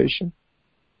conversation?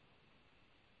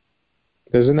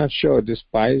 Does it not show a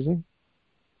despising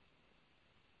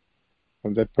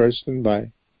of that person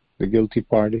by the guilty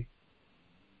party?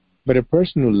 But a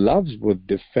person who loves would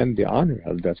defend the honor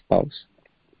of that spouse.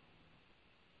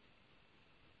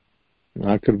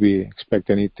 How could we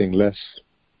expect anything less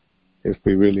if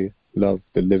we really love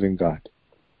the living God?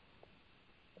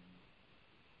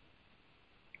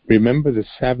 Remember the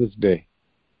Sabbath day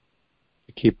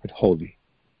to keep it holy.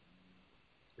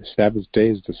 The Sabbath day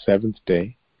is the seventh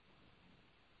day.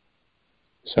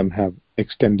 Some have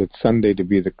extended Sunday to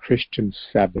be the Christian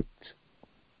Sabbath,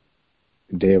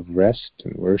 a day of rest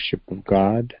and worship of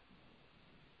God.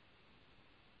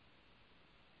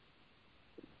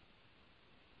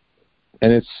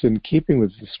 And it's in keeping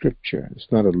with the Scripture.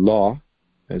 It's not a law,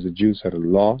 as the Jews had a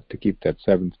law to keep that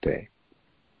seventh day.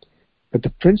 But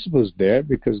the principle is there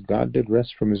because God did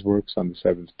rest from His works on the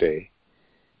seventh day.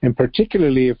 And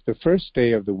particularly if the first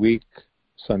day of the week,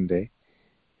 Sunday,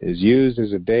 is used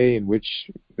as a day in which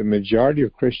the majority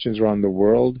of Christians around the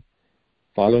world,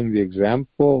 following the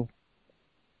example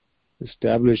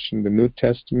established in the New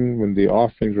Testament when the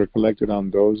offerings were collected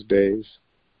on those days,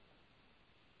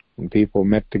 when people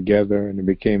met together and it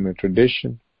became a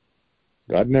tradition.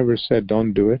 God never said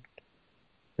don't do it.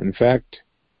 In fact,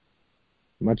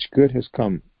 much good has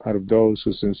come out of those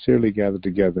who sincerely gather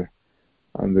together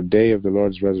on the day of the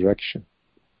Lord's resurrection.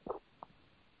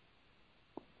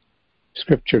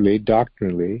 Scripturally,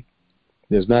 doctrinally,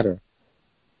 there's not a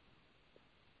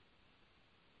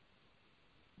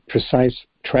precise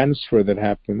transfer that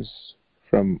happens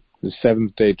from the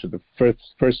seventh day to the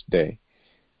first day,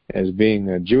 as being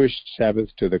a Jewish Sabbath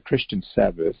to the Christian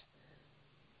Sabbath.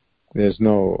 There's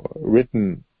no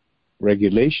written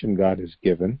regulation God has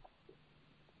given,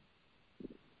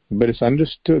 but it's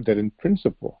understood that in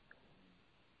principle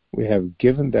we have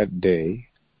given that day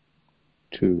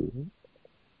to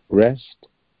rest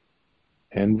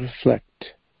and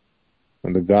reflect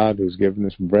on the God who's given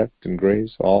us breath and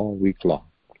grace all week long,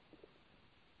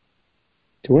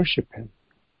 to worship Him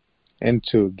and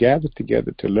to gather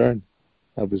together to learn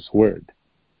of His Word.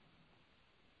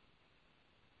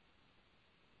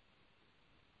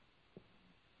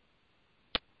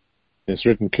 It's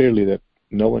written clearly that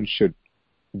no one should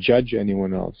judge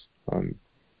anyone else on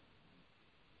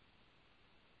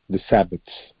the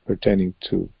Sabbaths pertaining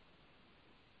to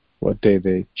what day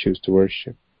they choose to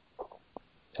worship.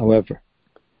 However,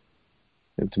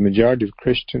 if the majority of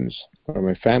Christians or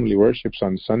my family worships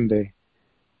on Sunday,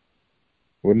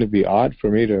 wouldn't it be odd for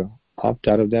me to opt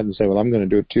out of that and say, well, I'm going to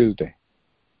do it Tuesday?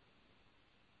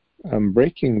 I'm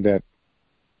breaking that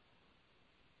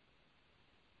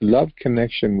love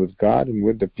connection with God and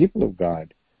with the people of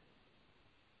God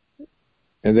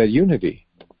and that unity.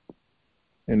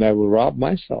 And I will rob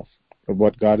myself of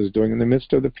what God is doing in the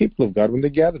midst of the people of God when they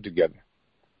gather together.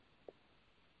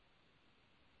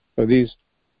 So these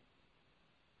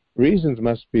reasons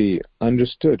must be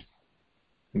understood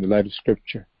in the light of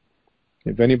Scripture.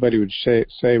 If anybody would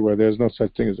say well, there's no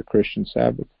such thing as a Christian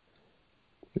Sabbath,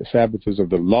 the Sabbath is of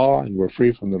the law and we're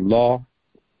free from the law,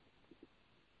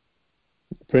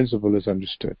 the principle is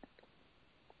understood.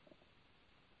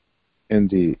 And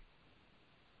the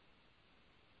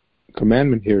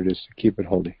commandment here is to keep it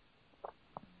holy.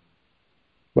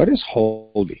 What is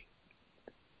holy?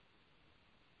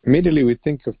 Immediately we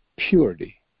think of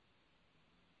purity,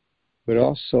 but it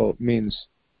also means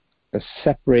a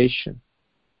separation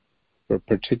for a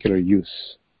particular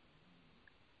use.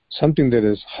 Something that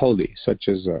is holy, such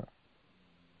as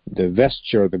the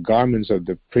vesture or the garments of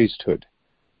the priesthood.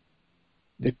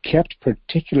 They're kept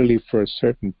particularly for a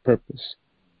certain purpose,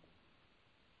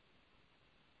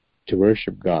 to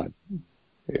worship God.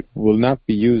 It will not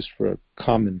be used for a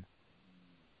common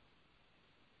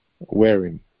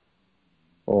wearing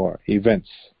or events.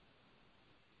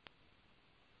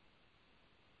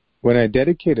 When I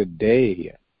dedicate a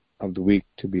day of the week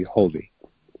to be holy,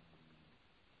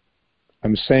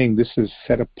 I'm saying this is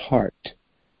set apart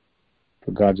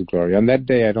for God's glory. On that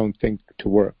day, I don't think to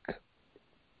work,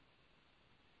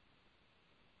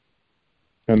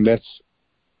 unless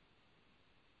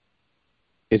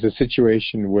it's a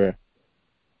situation where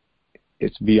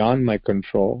it's beyond my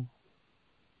control,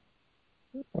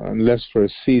 unless for a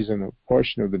season, a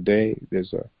portion of the day,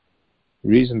 there's a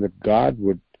reason that God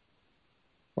would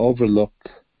overlook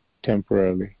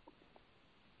temporarily.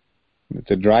 But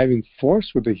the driving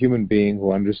force with a human being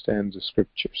who understands the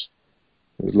Scriptures,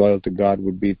 who is loyal to God,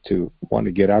 would be to want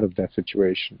to get out of that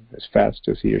situation as fast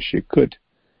as he or she could,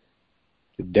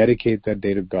 to dedicate that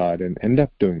day to God and end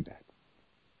up doing that.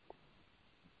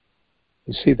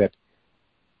 You see that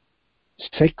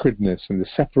sacredness and the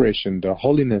separation, the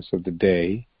holiness of the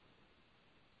day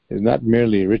is not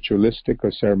merely ritualistic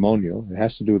or ceremonial. It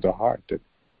has to do with the heart. That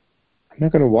I'm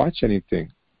not going to watch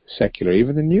anything secular,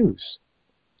 even the news,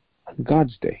 on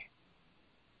God's day.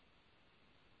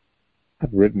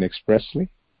 Not written expressly,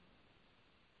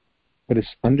 but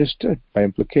it's understood by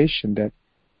implication that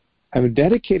I'm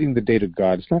dedicating the day to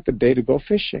God. It's not the day to go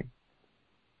fishing,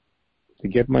 to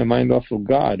get my mind off of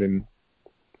God and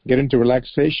get into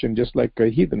relaxation just like a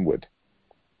heathen would.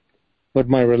 But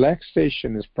my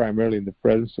relaxation is primarily in the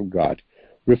presence of God,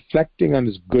 reflecting on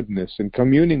His goodness and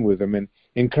communing with Him and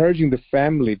encouraging the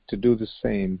family to do the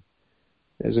same.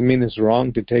 Does it mean it's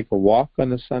wrong to take a walk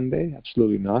on a Sunday?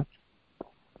 Absolutely not.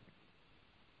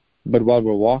 But while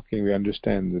we're walking, we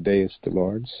understand the day is the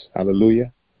Lord's.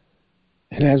 Hallelujah.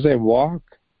 And as I walk,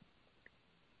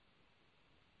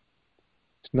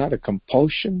 it's not a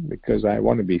compulsion because I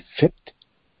want to be fit,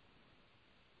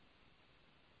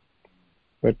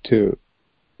 but to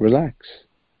relax.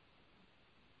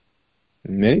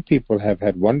 Many people have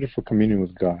had wonderful communion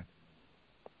with God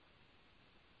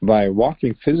by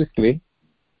walking physically,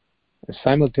 and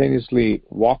simultaneously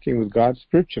walking with God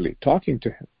spiritually, talking to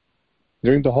Him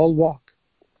during the whole walk.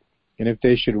 And if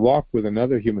they should walk with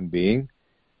another human being,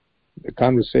 the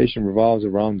conversation revolves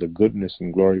around the goodness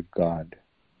and glory of God.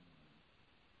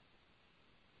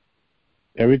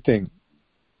 Everything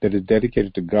that is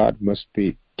dedicated to God must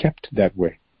be kept that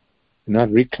way, not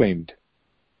reclaimed,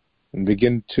 and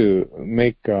begin to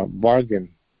make a bargain,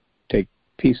 take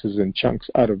pieces and chunks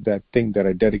out of that thing that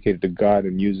I dedicated to God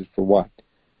and use it for what?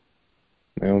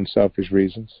 My own selfish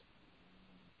reasons.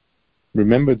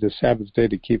 Remember the Sabbath day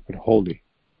to keep it holy.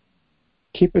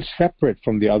 Keep it separate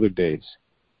from the other days.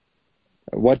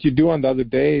 What you do on the other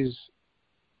days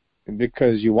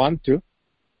because you want to,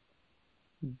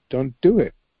 don't do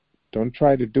it. Don't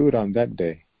try to do it on that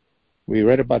day. We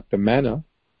read about the manna.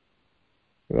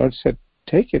 The Lord said,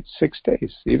 take it 6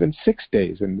 days, even 6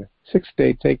 days. And the 6th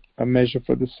day, take a measure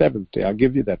for the 7th day. I'll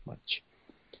give you that much.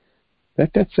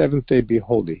 Let that 7th day be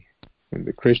holy in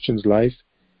the Christian's life,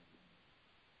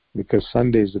 because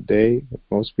Sunday is the day that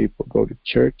most people go to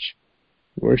church,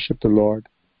 worship the Lord.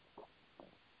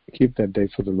 Keep that day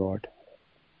for the Lord.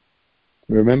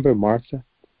 Remember Martha?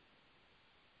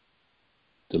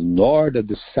 The Lord of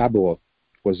the Sabbath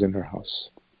was in her house.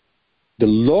 The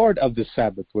Lord of the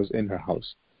Sabbath was in her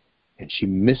house. And she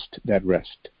missed that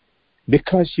rest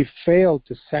because she failed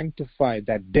to sanctify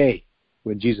that day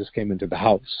when Jesus came into the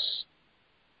house.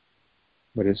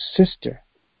 But his sister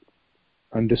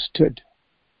understood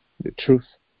the truth.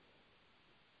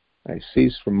 I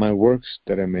cease from my works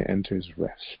that I may enter his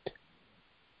rest.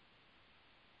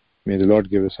 May the Lord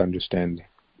give us understanding.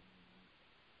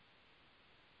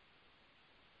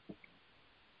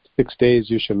 6 days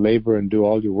you shall labor and do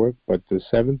all your work, but the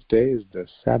 7th day is the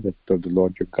Sabbath of the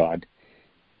Lord your God.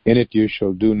 In it you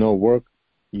shall do no work,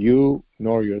 you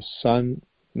nor your son.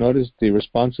 Notice the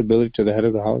responsibility to the head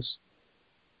of the house.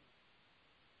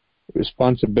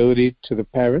 Responsibility to the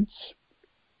parents.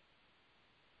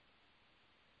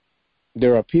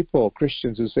 There are people,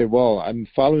 Christians, who say, well, I'm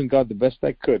following God the best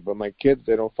I could, but my kids,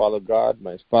 they don't follow God.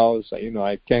 My spouse,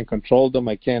 I can't control them.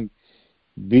 I can't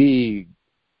be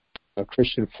a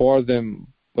Christian for them.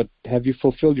 But have you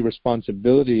fulfilled your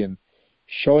responsibility in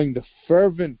showing the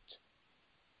fervent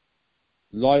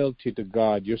loyalty to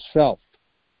God yourself,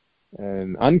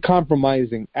 an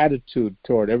uncompromising attitude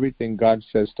toward everything God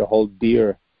says to hold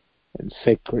dear and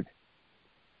sacred?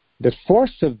 The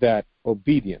force of that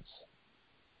obedience,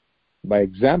 by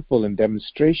example and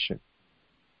demonstration,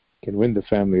 can win the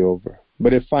family over.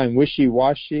 But if I'm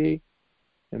wishy-washy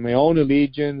in my own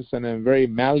allegiance and I'm very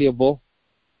malleable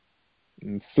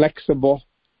and flexible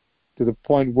to the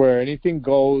point where anything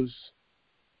goes,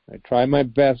 I try my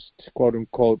best, quote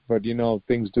unquote, but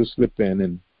things do slip in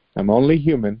and I'm only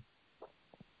human.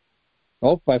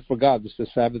 Oh, I forgot this is the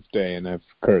Sabbath day and I've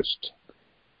cursed.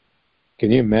 Can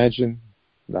you imagine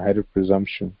the height of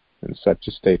presumption in such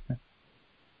a statement?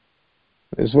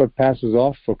 This is what passes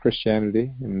off for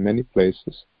Christianity in many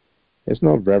places. There's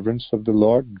no reverence of the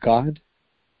Lord God,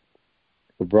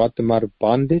 who brought them out of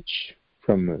bondage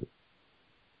from a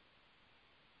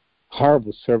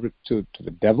horrible servitude to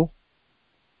the devil.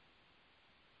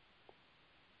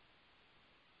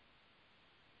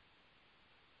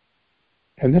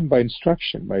 And then by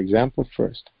instruction, by example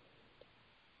first,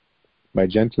 by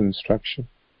gentle instruction,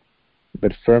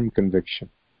 but firm conviction.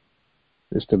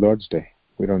 It's the Lord's day.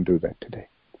 We don't do that today.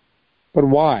 But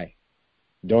why?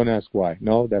 Don't ask why.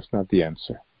 No, that's not the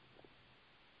answer.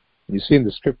 You see in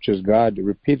the scriptures, God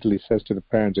repeatedly says to the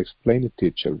parents, explain it to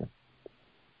your children.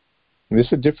 And this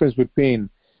is the difference between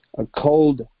a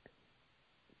cold,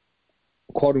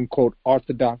 quote-unquote,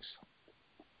 orthodox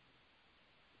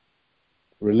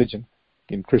religion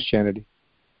in Christianity,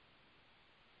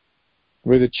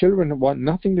 where the children want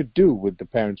nothing to do with the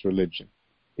parents' religion,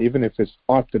 even if it's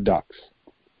orthodox,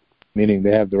 meaning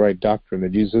they have the right doctrine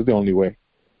that Jesus is the only way.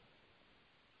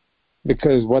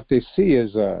 Because what they see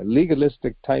is a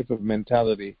legalistic type of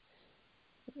mentality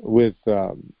with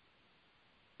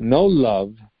no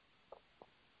love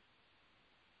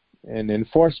and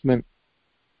enforcement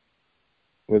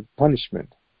with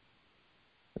punishment.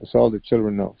 That's all the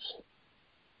children know.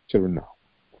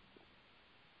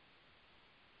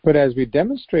 But as we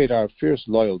demonstrate our fierce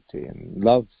loyalty and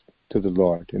love to the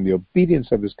Lord in the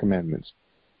obedience of his commandments,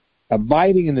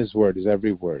 abiding in his word is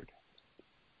every word.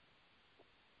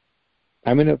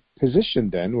 We're in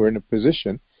a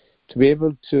position to be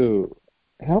able to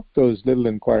help those little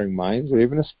inquiring minds, or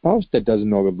even a spouse that doesn't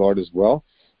know the Lord as well,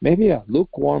 maybe a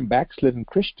lukewarm, backslidden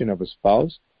Christian of a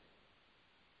spouse,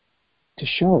 to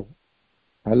show,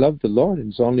 I love the Lord and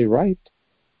it's only right.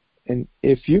 And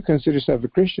if you consider yourself a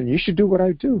Christian, you should do what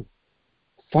I do.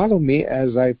 Follow me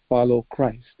as I follow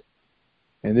Christ.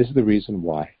 And this is the reason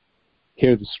why.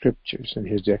 Here are the scriptures, and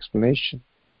here's the explanation.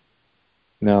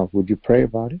 Now, would you pray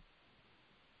about it?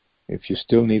 If you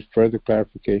still need further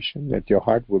clarification, that your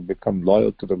heart will become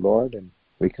loyal to the Lord and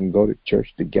we can go to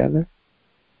church together.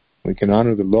 We can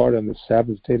honor the Lord on the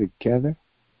Sabbath day together,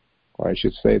 or I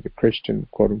should say the Christian,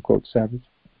 quote-unquote, Sabbath.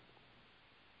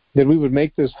 That we would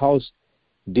make this house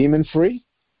demon-free.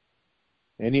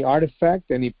 Any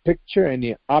artifact, any picture,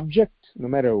 any object, no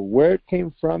matter where it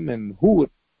came from and who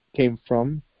it came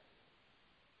from,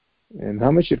 and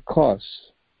how much it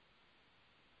costs.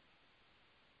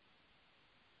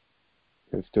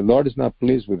 If the Lord is not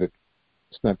pleased with it,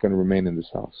 it's not going to remain in this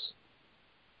house.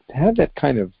 To have that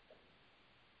kind of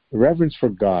reverence for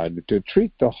God, to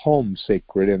treat the home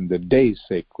sacred and the day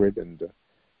sacred and the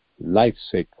life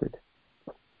sacred.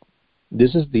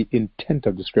 This is the intent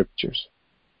of the Scriptures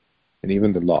and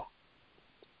even the law.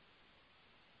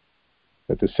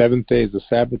 That the seventh day is the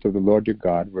Sabbath of the Lord your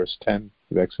God, verse 10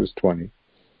 of Exodus 20.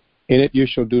 In it you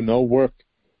shall do no work,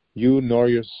 you nor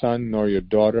your son nor your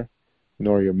daughter,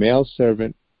 nor your male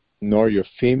servant, nor your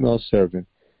female servant,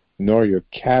 nor your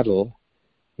cattle,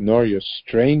 nor your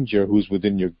stranger who's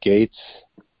within your gates.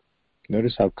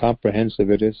 Notice how comprehensive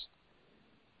it is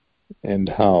and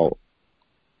how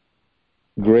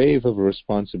grave of a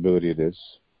responsibility it is.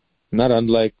 Not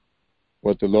unlike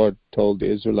what the Lord told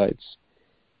the Israelites.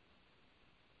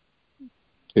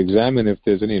 Examine if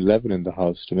there's any leaven in the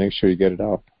house to make sure you get it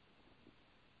out.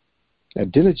 A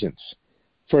diligence.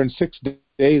 For in 6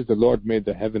 days the Lord made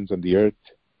the heavens and the earth.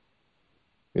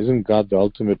 Isn't God the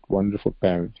ultimate wonderful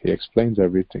parent? He explains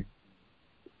everything.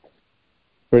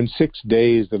 For in 6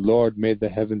 days the Lord made the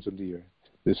heavens and the earth,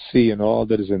 the sea and all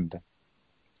that is in them,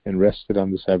 and rested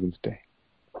on the seventh day.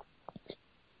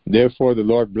 Therefore the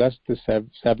Lord blessed the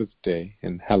Sabbath day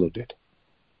and hallowed it.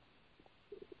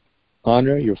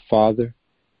 Honor your father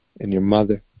and your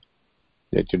mother,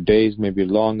 that your days may be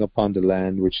long upon the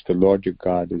land which the Lord your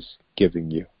God is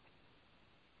giving you.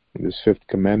 And this fifth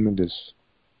commandment is,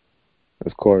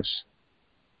 of course,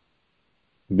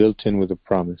 built in with a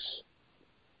promise.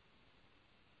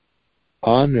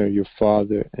 Honor your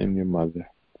father and your mother.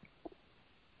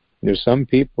 There's some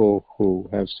people who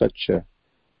have such a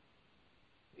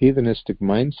heathenistic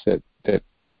mindset that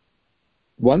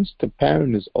once the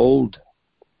parent is old,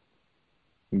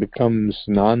 becomes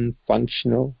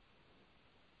non-functional,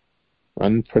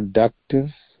 unproductive,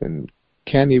 and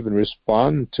can't even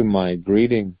respond to my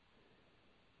greeting,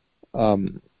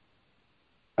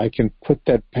 I can put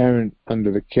that parent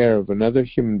under the care of another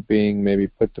human being, maybe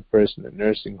put the person in a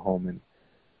nursing home. And,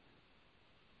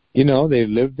 they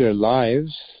live their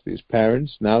lives, these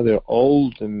parents. Now they're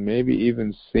old and maybe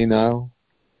even senile.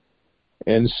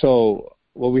 And so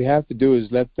what we have to do is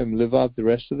let them live out the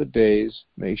rest of the days,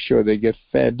 make sure they get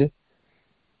fed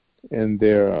and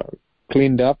they're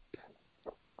cleaned up.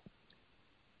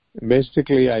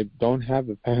 Basically, I don't have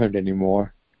a parent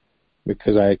anymore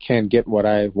because I can't get what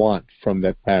I want from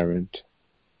that parent.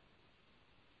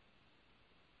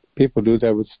 People do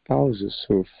that with spouses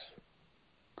who've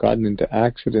gotten into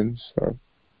accidents or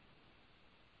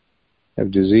have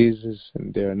diseases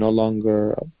and they're no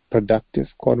longer productive,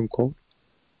 quote unquote,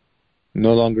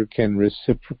 no longer can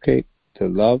reciprocate the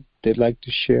love they'd like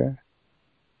to share.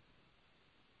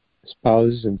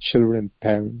 Spouses and children and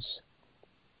parents,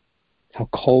 how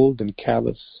cold and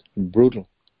callous and brutal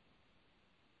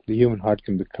the human heart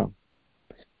can become.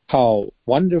 How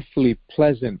wonderfully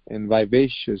pleasant and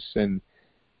vivacious and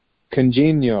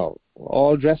congenial,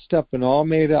 all dressed up and all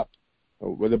made up.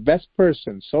 We're the best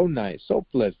person, so nice, so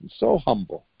pleasant, so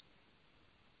humble.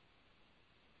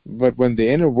 But when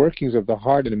the inner workings of the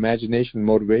heart and imagination and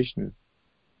motivation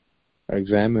are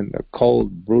examined, a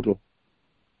cold, brutal,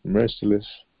 merciless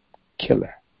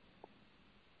killer.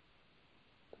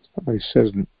 Somebody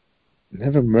says,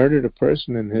 never murdered a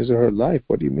person in his or her life.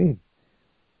 What do you mean?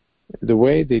 The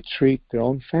way they treat their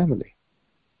own family.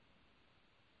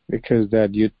 Because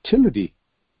that utility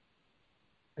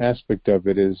aspect of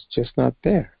it is just not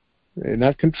there. They're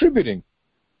not contributing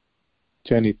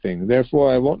to anything.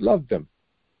 Therefore, I won't love them.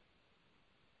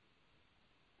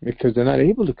 Because they're not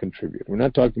able to contribute. We're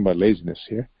not talking about laziness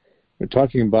here. We're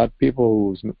talking about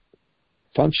people whose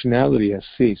functionality has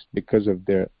ceased because of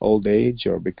their old age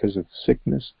or because of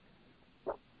sickness,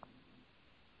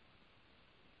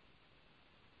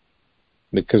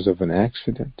 because of an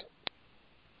accident.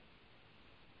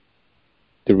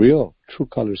 The real, true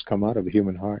colors come out of the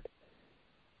human heart.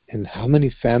 And how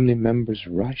many family members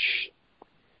rush?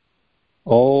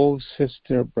 Oh,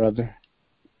 sister, brother,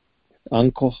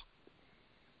 uncle,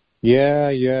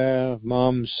 yeah,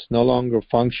 mom's no longer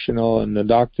functional, and the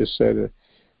doctor said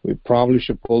we probably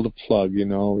should pull the plug,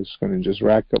 it's going to just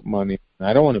rack up money.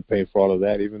 I don't want to pay for all of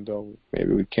that, even though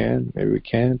maybe we can, maybe we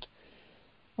can't.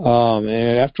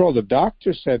 And after all, the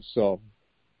doctor said so.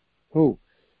 Who?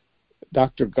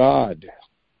 Dr. God.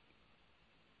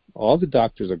 All the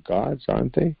doctors are gods,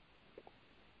 aren't they?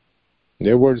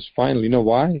 Their word is final. You know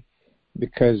why?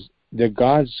 Because they're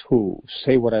gods who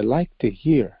say what I like to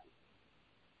hear.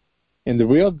 And the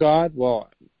real God, well,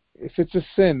 if it's a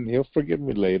sin, he'll forgive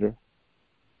me later.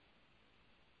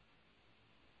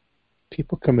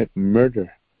 People commit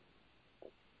murder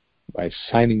by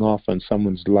signing off on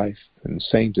someone's life and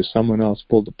saying to someone else,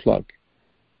 pull the plug.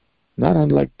 Not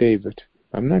unlike David.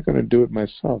 I'm not going to do it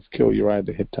myself, kill Uriah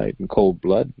the Hittite in cold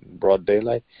blood, in broad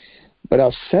daylight, but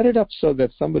I'll set it up so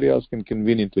that somebody else can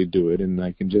conveniently do it, and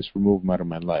I can just remove them out of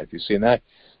my life. You see, and I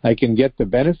can get the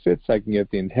benefits, I can get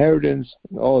the inheritance.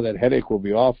 Oh, that headache will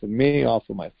be off of me, off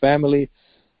of my family.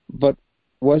 But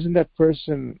wasn't that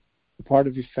person part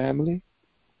of your family?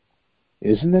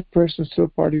 Isn't that person still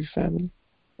part of your family?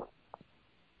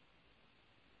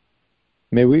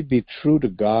 May we be true to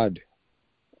God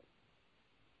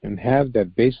and have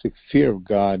that basic fear of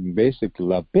God and basic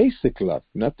love,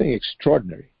 nothing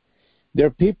extraordinary. There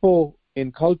are people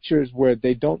in cultures where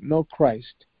they don't know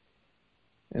Christ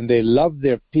and they love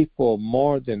their people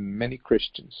more than many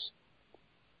Christians.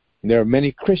 And there are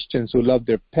many Christians who love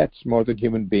their pets more than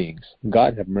human beings.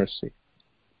 God have mercy.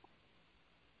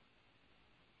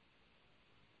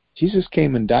 Jesus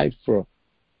came and died for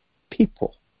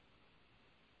people,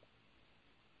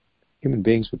 human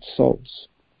beings with souls.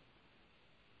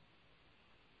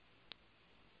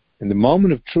 And the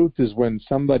moment of truth is when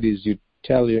somebody's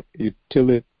utility,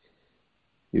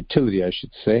 I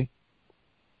should say,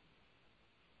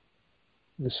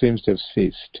 seems to have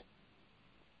ceased.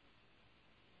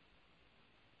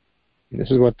 And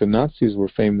this is what the Nazis were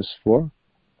famous for,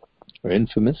 or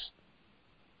infamous.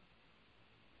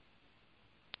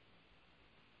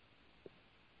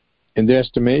 In their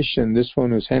estimation, this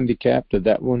one who's handicapped, or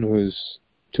that one who's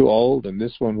too old, and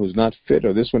this one who's not fit,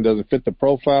 or this one doesn't fit the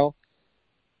profile,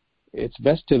 it's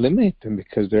best to eliminate them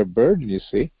because they're a burden, you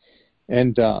see.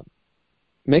 And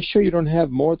make sure you don't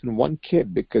have more than one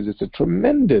kid because it's a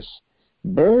tremendous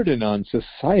burden on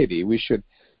society. We should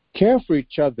care for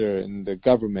each other in the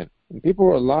government. When people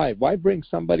are alive, why bring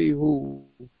somebody who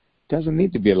doesn't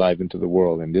need to be alive into the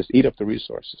world and just eat up the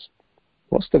resources?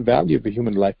 What's the value of a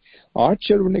human life? Are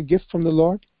children a gift from the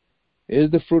Lord? Is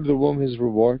the fruit of the womb His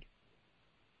reward?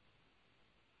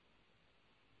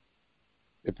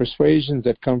 The persuasions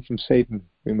that come from Satan,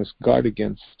 we must guard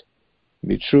against.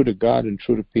 Be true to God and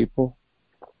true to people,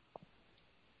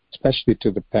 especially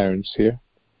to the parents here.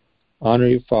 Honor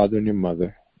your father and your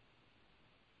mother.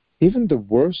 Even the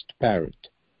worst parent,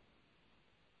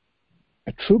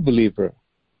 a true believer,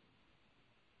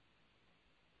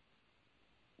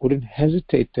 wouldn't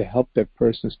hesitate to help that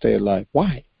person stay alive.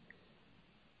 Why?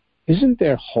 Isn't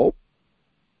there hope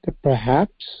that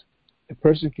perhaps the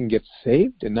person can get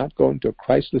saved and not go into a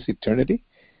Christless eternity?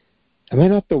 Am I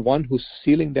not the one who's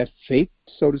sealing that fate,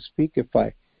 so to speak, if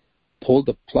I pull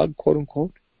the plug, quote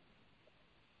unquote?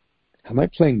 Am I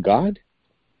playing God?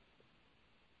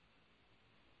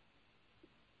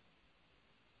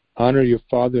 Honor your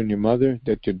father and your mother,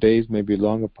 that your days may be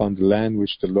long upon the land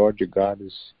which the Lord your God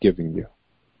is giving you.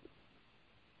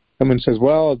 Someone says,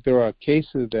 well, there are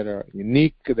cases that are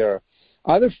unique. There are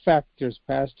other factors,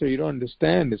 Pastor, you don't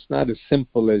understand. It's not as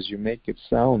simple as you make it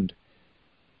sound.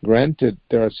 Granted,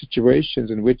 there are situations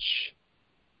in which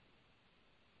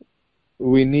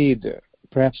we need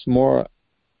perhaps more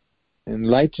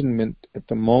enlightenment at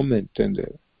the moment and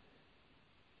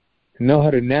know how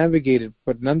to navigate it,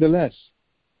 but nonetheless,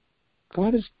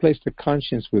 God has placed a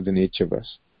conscience within each of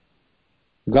us.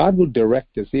 God will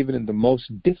direct us even in the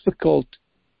most difficult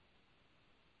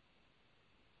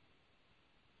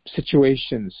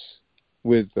situations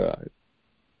with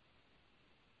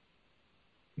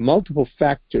multiple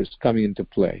factors coming into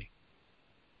play.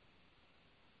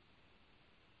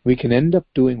 We can end up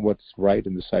doing what's right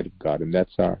in the sight of God, and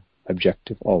that's our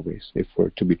objective always, if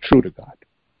we're to be true to God.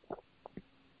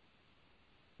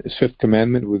 This fifth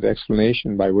commandment with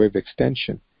explanation by way of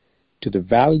extension to the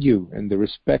value and the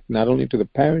respect not only to the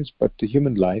parents but to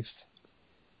human life.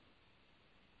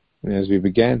 And as we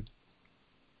began,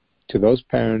 to those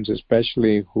parents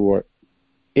especially who are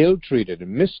ill-treated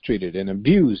and mistreated and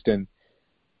abused and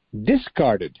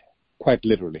discarded, quite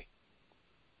literally,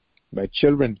 by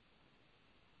children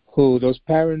who those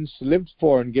parents lived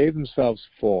for and gave themselves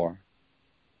for.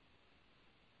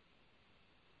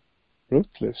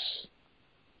 Ruthless,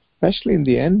 especially in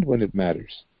the end when it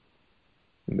matters,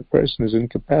 when the person is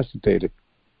incapacitated.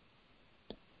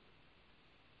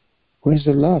 Where's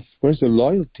the love? Where's the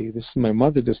loyalty? This is my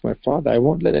mother, this is my father. I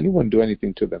won't let anyone do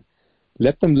anything to them.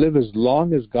 Let them live as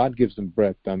long as God gives them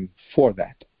breath. I'm for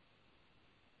that.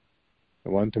 I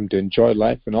want them to enjoy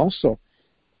life. And also,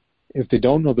 if they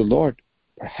don't know the Lord,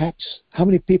 perhaps, how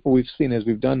many people we've seen as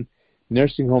we've done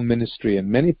nursing home ministry, and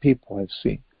many people have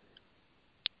seen.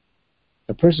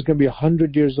 A person can be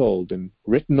 100 years old and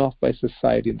written off by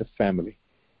society and the family.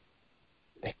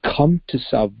 They come to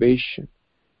salvation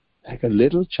like a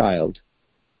little child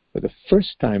for the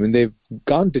first time, and they've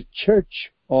gone to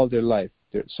church all their life,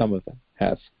 some of them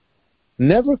have,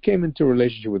 never came into a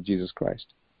relationship with Jesus Christ.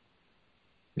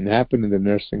 It happened in the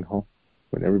nursing home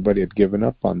when everybody had given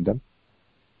up on them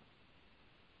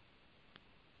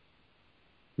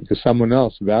because someone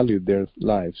else valued their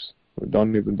lives who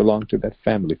don't even belong to that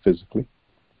family physically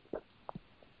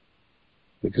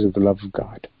because of the love of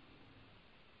God.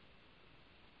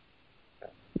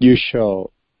 You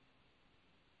shall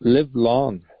live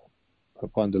long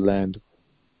upon the land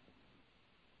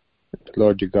that the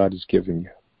Lord your God is giving you,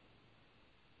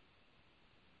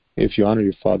 if you honor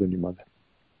your father and your mother.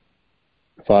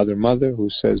 Father and mother who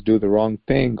says do the wrong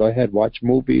thing, go ahead, watch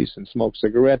movies and smoke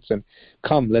cigarettes and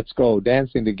come, let's go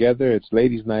dancing together. It's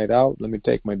ladies' night out. Let me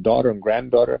take my daughter and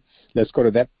granddaughter. Let's go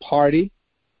to that party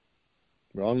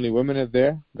where only women are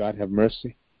there. God have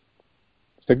mercy.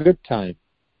 It's a good time.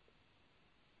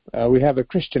 We have a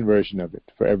Christian version of it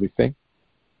for everything.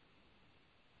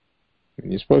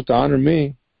 And you're supposed to honor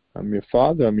me. I'm your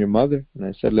father, I'm your mother. And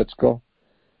I said, let's go.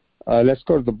 Let's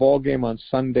go to the ball game on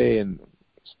Sunday and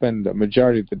spend the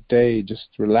majority of the day just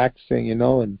relaxing,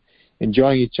 and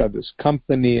enjoying each other's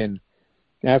company. And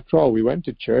after all, we went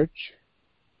to church.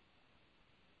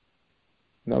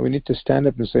 Now we need to stand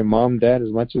up and say, Mom, Dad,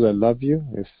 as much as I love you,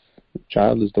 if the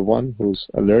child is the one who's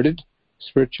alerted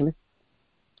spiritually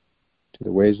to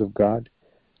the ways of God,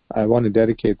 I want to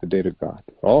dedicate the day to God.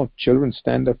 Oh, children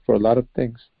stand up for a lot of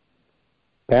things.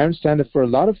 Parents stand up for a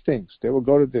lot of things. They will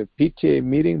go to the PTA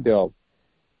meeting. They'll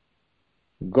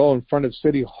go in front of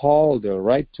City Hall. They'll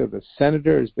write to the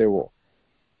senators. They will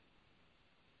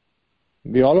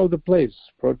be all over the place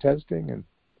protesting and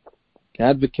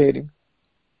advocating.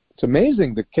 It's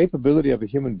amazing the capability of a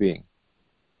human being,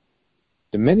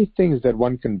 the many things that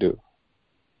one can do.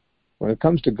 When it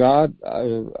comes to God, I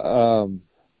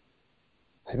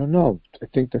don't know. I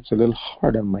think that's a little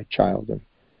hard on my child. And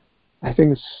I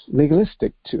think it's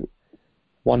legalistic to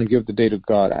want to give the day to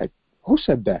God. Who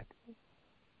said that?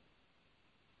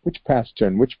 Which pastor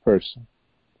and which person?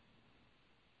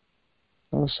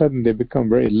 All of a sudden they become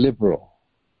very liberal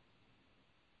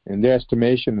in their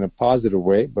estimation in a positive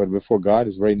way, but before God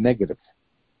is very negative.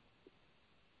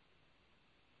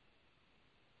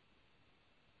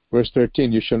 Verse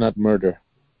 13, you shall not murder.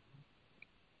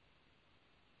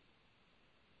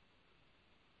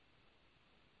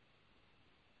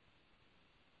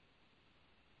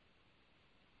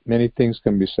 Many things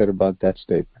can be said about that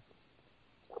statement.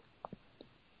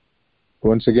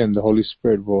 Once again, the Holy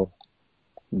Spirit will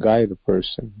guide a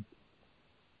person.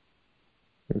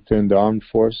 If they're in the armed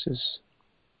forces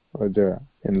or they're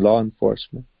in law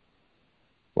enforcement,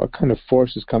 what kind of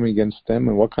force is coming against them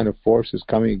and what kind of force is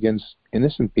coming against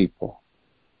innocent people?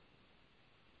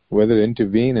 Whether to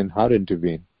intervene and how to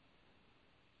intervene.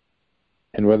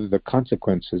 And whether the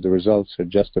consequences, the results are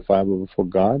justifiable before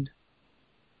God.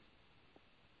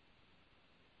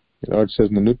 The Lord says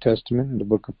in the New Testament, in the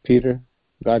book of Peter,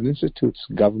 God institutes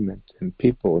government and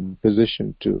people in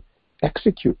position to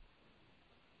execute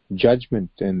judgment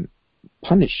and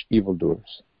punish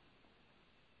evildoers.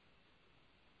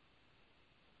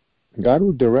 God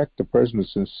will direct the person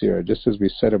who's sincere, just as we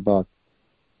said about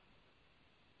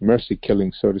mercy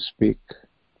killing, so to speak.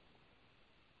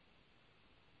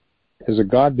 There's a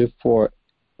God before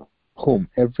whom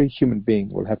every human being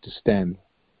will have to stand,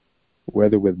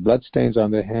 whether with bloodstains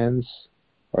on their hands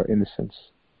or innocence.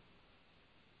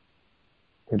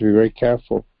 And to be very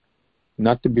careful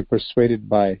not to be persuaded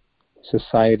by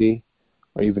society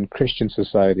or even Christian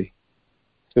society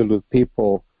filled with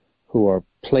people who are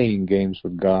playing games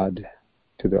with God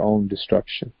to their own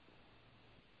destruction,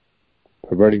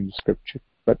 perverting the Scripture.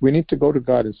 But we need to go to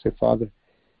God and say, Father,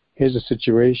 here's a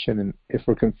situation, and if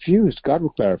we're confused, God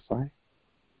will clarify.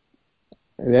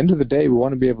 At the end of the day, we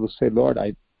want to be able to say, Lord,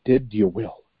 I did your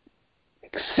will.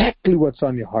 Exactly what's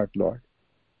on your heart, Lord.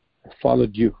 I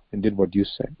followed you and did what you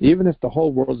said. Even if the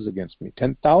whole world is against me,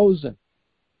 10,000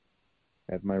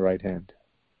 at my right hand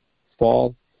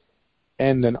fall,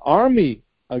 and an army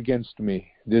against me,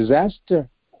 disaster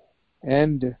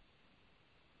and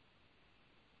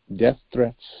death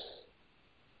threats.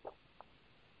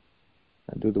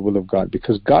 I do the will of God,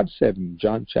 because God said in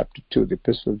John chapter 2, the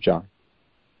Epistle of John,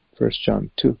 1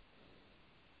 John 2,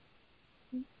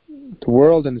 the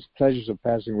world and its pleasures are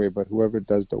passing away, but whoever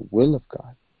does the will of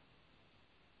God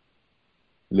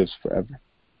lives forever.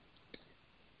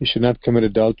 You should not commit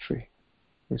adultery.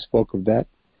 We spoke of that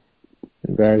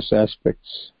in various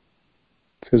aspects,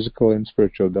 physical and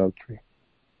spiritual adultery.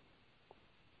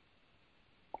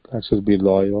 God says be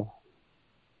loyal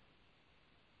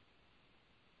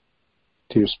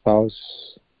to your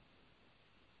spouse.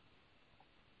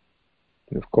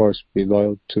 And of course, be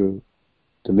loyal to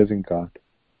the living God.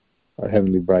 our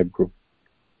heavenly bridegroom.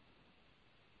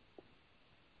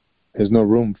 There's no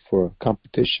room for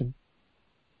competition,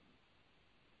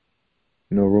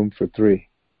 no room for 3,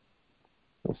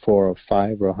 or 4, or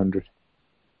 5, or 100.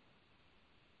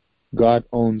 God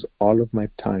owns all of my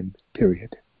time,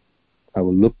 period. I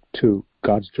will look to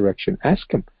God's direction.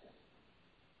 Ask Him,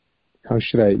 how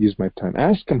should I use my time?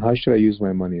 Ask Him, how should I use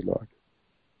my money, Lord?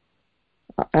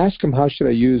 Ask Him, how should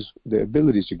I use the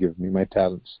abilities you give me, my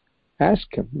talents? Ask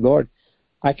Him, Lord,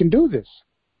 I can do this.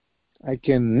 I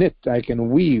can knit, I can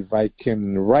weave, I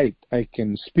can write, I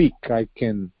can speak, I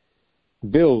can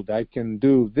build, I can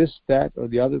do this, that, or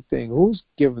the other thing. Who's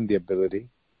given the ability?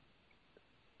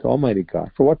 To Almighty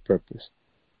God. For what purpose?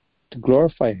 To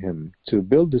glorify Him, to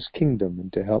build His kingdom,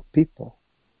 and to help people.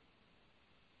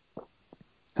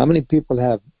 How many people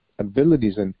have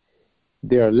abilities and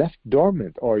they are left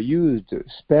dormant or used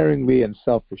sparingly and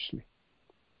selfishly?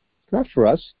 It's not for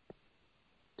us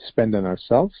to spend on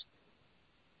ourselves,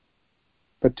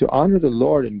 but to honor the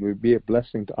Lord and be a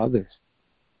blessing to others.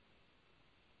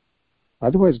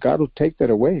 Otherwise, God will take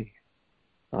that away.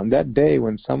 On that day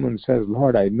when someone says,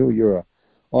 Lord, I knew you're an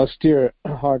austere,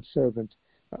 hard servant,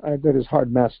 that is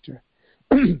hard master,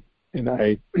 and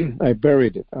I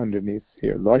buried it underneath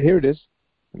here. Lord, here it is.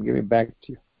 I'm giving it back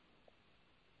to you.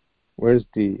 Where's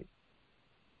the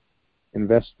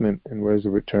investment and where's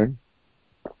the return?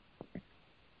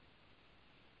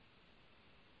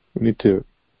 We need to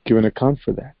give an account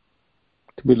for that.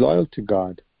 To be loyal to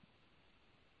God,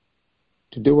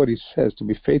 to do what He says, to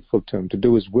be faithful to Him, to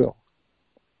do His will.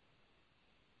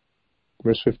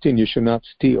 Verse 15, you shall not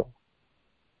steal.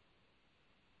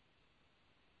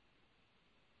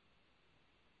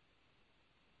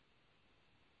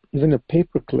 Even a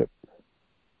paper clip.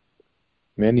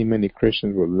 Many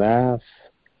Christians will laugh.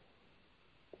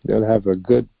 They'll have a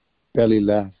good belly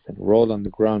laugh and roll on the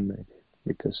ground maybe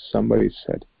because somebody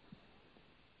said,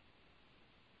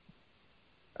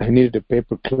 I needed a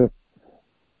paper clip.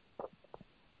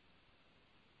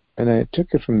 And I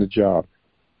took it from the job.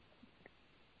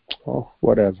 Oh,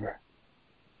 whatever.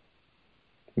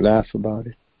 Laugh about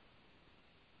it.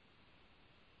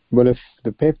 But if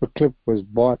the paper clip was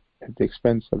bought at the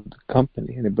expense of the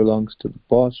company and it belongs to the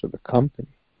boss or the company,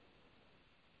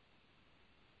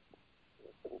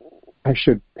 I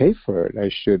should pay for it. I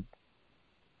should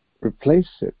replace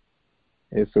it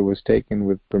if it was taken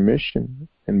with permission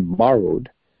and borrowed.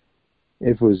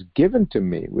 If it was given to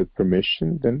me with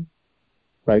permission, then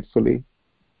rightfully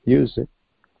use it.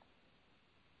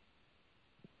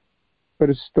 But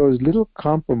it's those little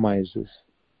compromises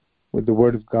with the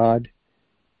Word of God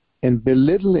and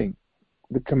belittling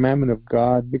the commandment of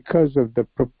God because of the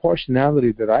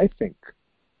proportionality that I think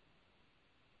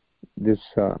this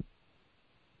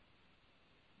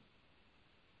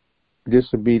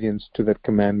disobedience to that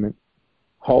commandment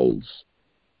holds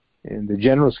in the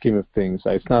general scheme of things.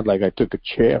 It's not like I took a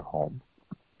chair home.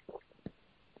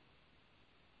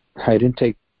 I didn't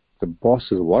take the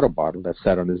boss's water bottle that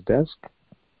sat on his desk.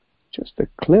 Just a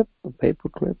clip, a paper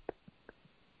clip.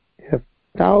 You have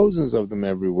thousands of them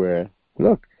everywhere.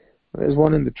 Look, there's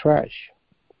one in the trash.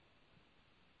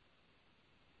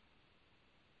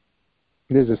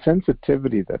 There's a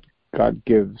sensitivity that God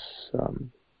gives.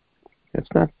 It's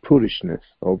not prudishness,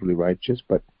 overly righteous,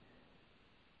 but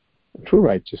true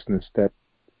righteousness that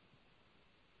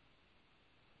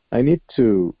I need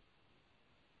to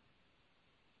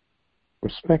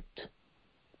respect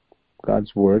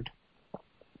God's word.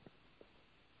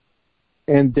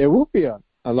 And there will be an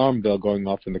alarm bell going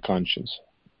off in the conscience.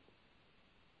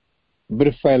 But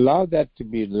if I allow that to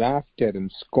be laughed at and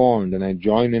scorned, and I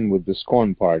join in with the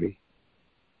scorn party,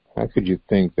 how could you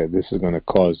think that this is going to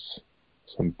cause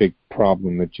some big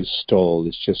problem that you stole?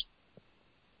 It's just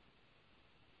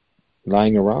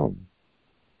lying around.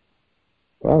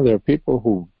 Well, there are people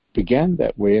who began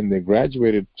that way and they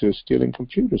graduated to stealing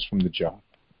computers from the job.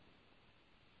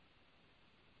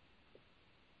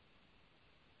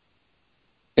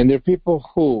 And there are people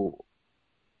who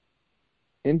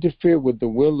interfere with the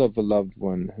will of a loved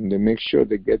one and they make sure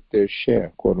they get their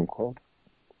share, quote unquote.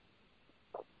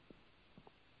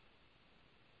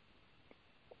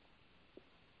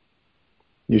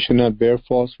 You should not bear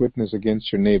false witness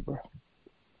against your neighbor.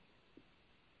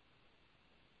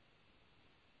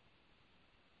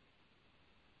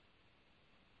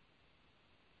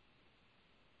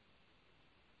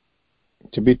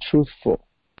 To be truthful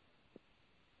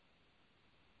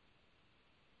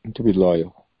and to be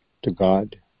loyal to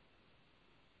God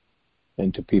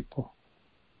and to people.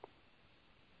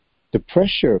 The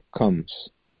pressure comes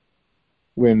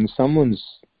when someone's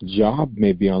job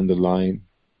may be on the line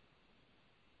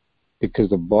because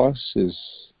the boss is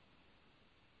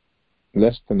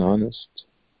less than honest.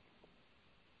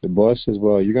 The boss says,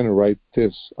 well, you're going to write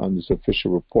this on this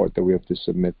official report that we have to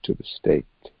submit to the state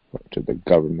or to the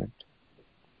government.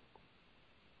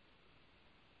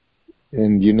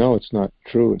 And you know it's not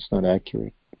true, it's not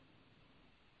accurate.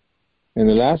 And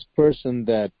the last person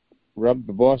that rubbed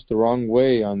the boss the wrong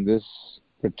way on this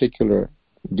particular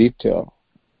detail,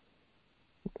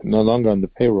 no longer on the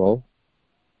payroll.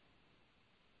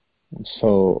 And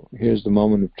so here's the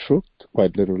moment of truth,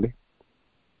 quite literally.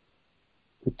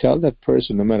 To tell that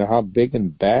person, no matter how big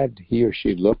and bad he or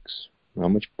she looks, how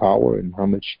much power and how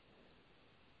much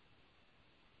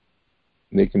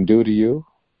they can do to you,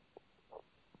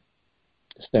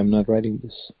 say, I'm not writing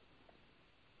this.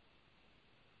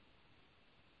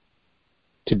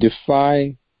 To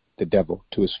defy the devil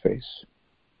to his face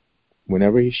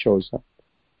whenever he shows up,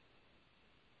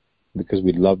 because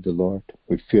we love the Lord,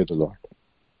 we fear the Lord.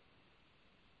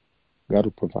 God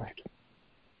will provide.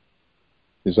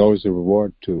 There's always a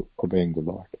reward to obeying the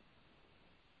Lord.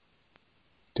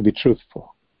 To be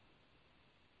truthful.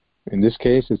 In this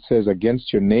case, it says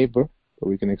against your neighbor, but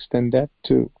we can extend that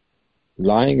to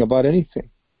lying about anything.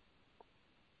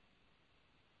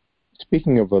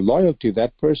 Speaking of a loyalty,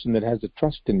 that person that has the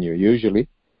trust in you, usually,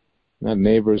 not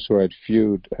neighbors who are in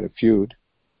a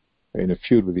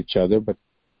feud with each other, but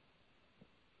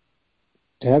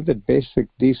to have that basic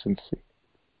decency.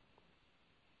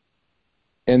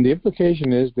 And the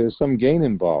implication is there's some gain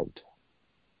involved.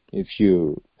 If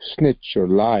you snitch or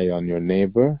lie on your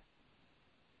neighbor,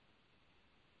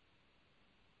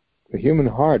 the human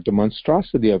heart, the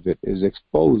monstrosity of it is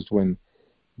exposed when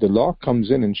the law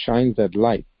comes in and shines that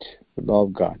light, the law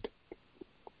of God.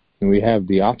 And we have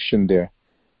the option there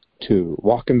to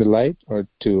walk in the light or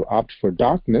to opt for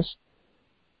darkness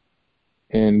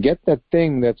and get that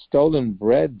thing, that stolen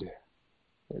bread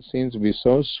that seems to be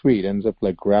so sweet, ends up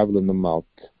like gravel in the mouth,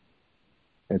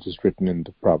 as is written in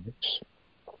the Proverbs.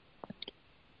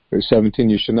 Verse 17,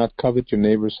 you should not covet your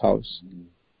neighbor's house.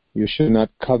 You should not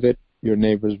covet your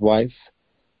neighbor's wife,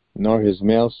 nor his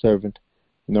male servant,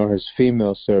 nor his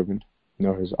female servant,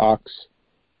 nor his ox,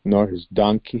 nor his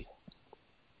donkey,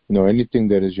 nor anything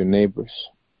that is your neighbor's.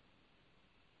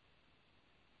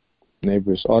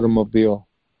 Neighbor's automobile,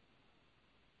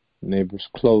 neighbor's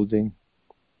clothing,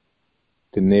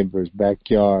 the neighbor's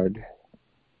backyard,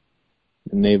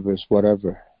 the neighbor's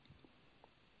whatever.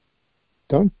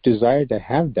 Don't desire to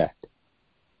have that.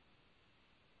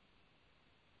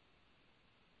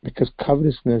 Because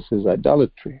covetousness is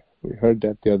idolatry. We heard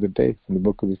that the other day from the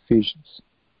book of Ephesians.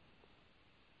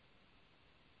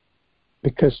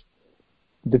 Because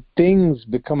the things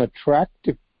become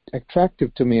attractive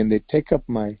to me, and they take up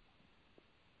my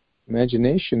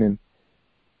imagination, and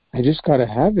I just got to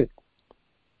have it.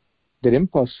 That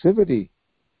impulsivity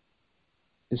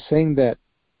is saying that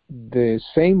the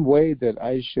same way that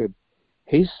I should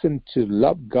hasten to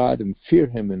love God and fear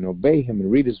Him and obey Him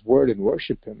and read His Word and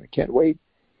worship Him, I can't wait.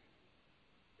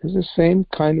 There's the same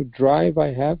kind of drive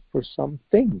I have for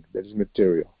something that is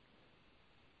material.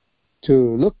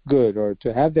 To look good or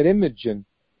to have that image and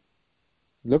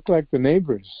look like the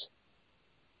neighbors.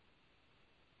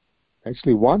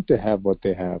 Actually want to have what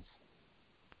they have.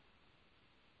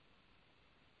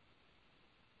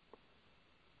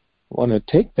 Want to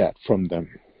take that from them.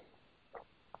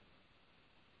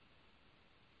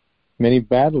 Many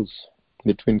battles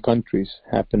between countries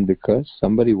happen because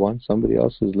somebody wants somebody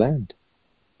else's land.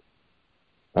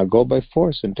 I'll go by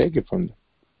force and take it from them.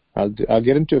 I'll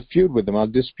get into a feud with them. I'll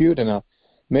dispute, and I'll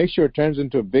make sure it turns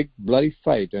into a big bloody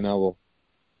fight, and I will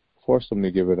force them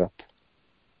to give it up.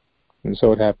 And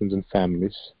so it happens in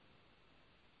families,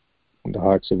 in the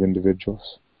hearts of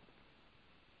individuals.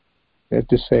 They have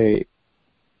to say,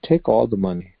 take all the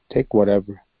money, take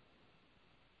whatever.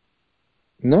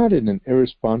 Not in an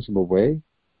irresponsible way,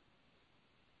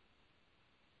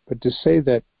 but to say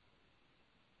that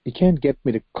you can't get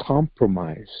me to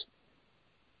compromise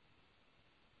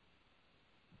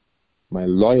my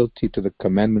loyalty to the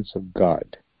commandments of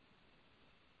God,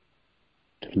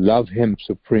 to love Him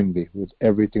supremely with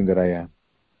everything that I am,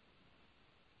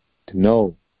 to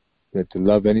know that to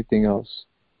love anything else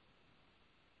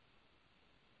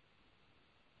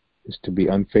is to be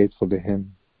unfaithful to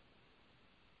Him,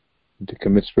 and to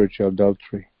commit spiritual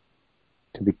adultery,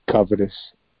 to be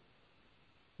covetous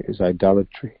is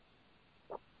idolatry.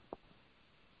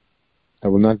 I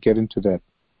will not get into that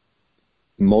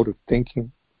mode of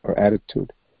thinking or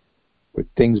attitude where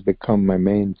things become my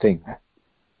main thing.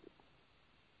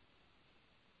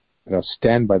 But I'll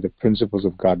stand by the principles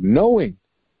of God, knowing,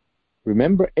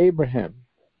 remember Abraham.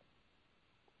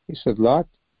 He said, Lot,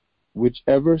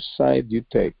 whichever side you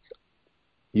take,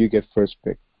 you get first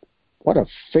pick. What a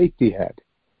faith he had.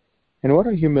 And what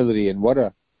a humility and what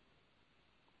a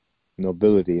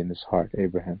nobility in his heart,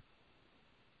 Abraham.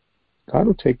 God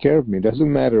will take care of me.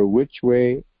 Doesn't matter which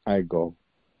way I go.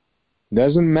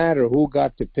 Doesn't matter who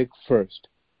got to pick first.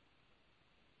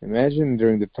 Imagine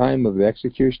during the time of the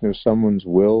execution of someone's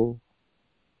will,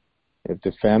 if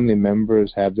the family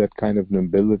members have that kind of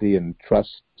nobility and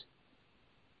trust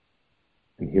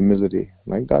and humility,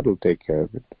 my God will take care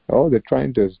of it. Oh, they're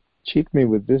trying to cheat me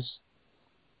with this.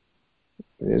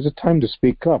 There's a time to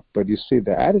speak up, but you see,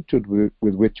 the attitude with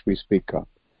which we speak up,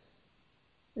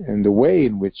 and the way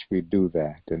in which we do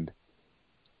that, and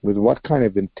with what kind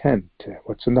of intent,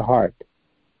 what's in the heart,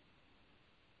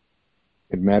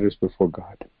 it matters before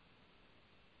God.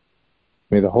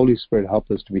 May the Holy Spirit help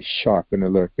us to be sharp and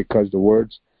alert, because the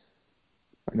words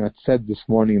are not said this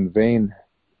morning in vain,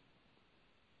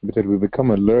 but that we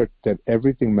become alert that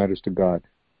everything matters to God,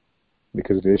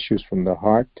 because it issues from the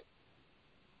heart.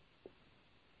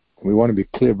 We want to be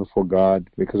clear before God,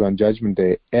 because on Judgment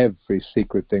Day, every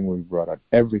secret thing will be brought out.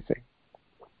 Everything.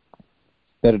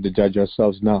 Better to judge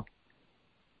ourselves now.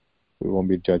 We won't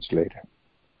be judged later.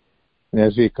 And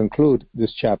as we conclude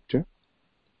this chapter,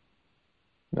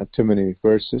 not too many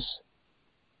verses,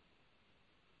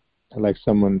 I'd like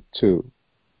someone to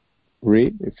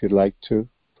read, if you'd like to,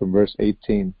 from verse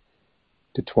 18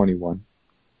 to 21.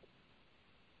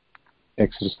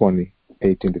 Exodus 20,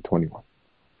 18 to 21.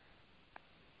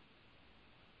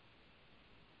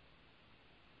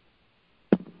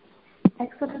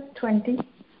 Exodus 20,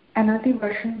 NLT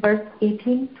version, verse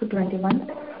 18 to 21.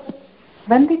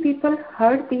 When the people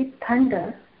heard the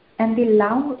thunder and the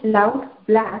loud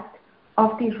blast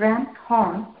of the ram's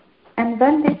horn, and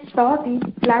when they saw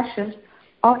the flashes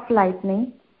of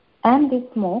lightning and the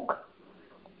smoke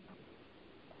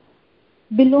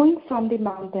billowing from the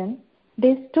mountain,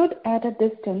 they stood at a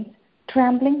distance,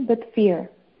 trembling with fear.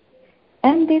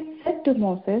 And they said to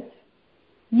Moses,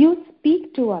 "You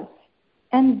speak to us,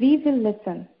 and we will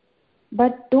listen.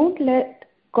 But don't let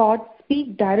God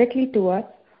speak directly to us,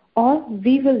 or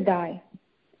we will die."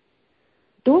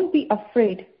 "Don't be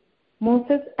afraid,"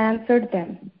 Moses answered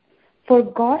them, "for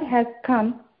God has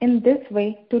come in this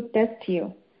way to test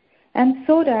you, and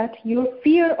so that your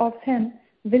fear of him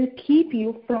will keep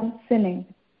you from sinning."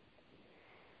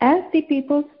 As the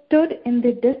people stood in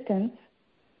the distance,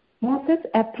 Moses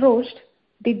approached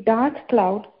the dark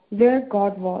cloud where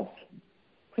God was.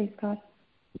 Praise God.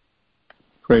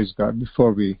 Praise God.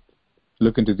 Before we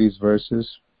look into these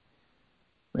verses,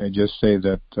 may I just say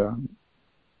that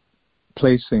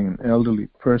placing an elderly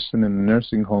person in a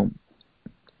nursing home,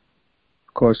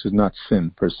 of course, is not sin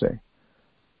per se.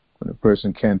 When a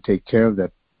person can't take care of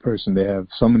that person, they have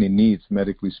so many needs,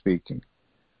 medically speaking.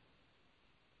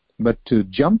 But to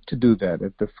jump to do that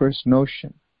at the first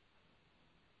notion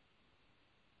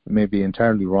may be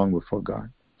entirely wrong before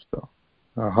God. So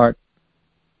our heart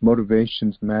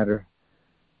motivations matter.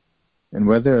 And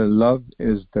whether love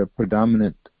is the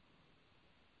predominant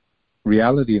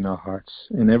reality in our hearts,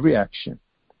 in every action,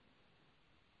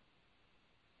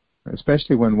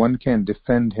 especially when one can't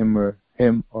defend him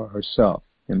or herself,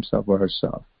 himself or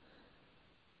herself,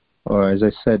 or as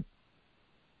I said,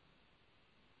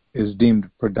 is deemed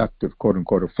productive, quote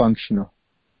unquote, or functional,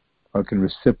 or can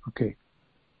reciprocate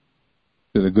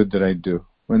to the good that I do,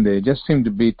 when they just seem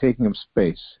to be taking up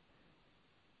space,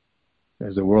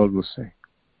 as the world would say.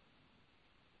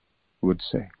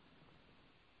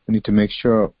 We need to make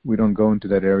sure we don't go into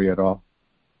that area at all.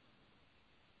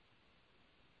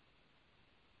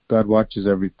 God watches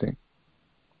everything.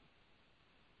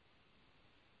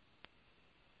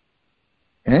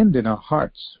 And in our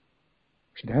hearts,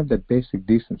 we should have that basic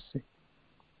decency.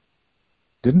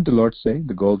 Didn't the Lord say,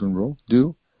 the golden rule,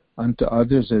 do unto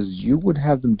others as you would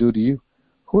have them do to you?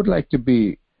 Who would like to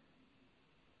be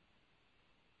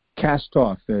cast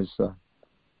off as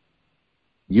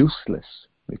useless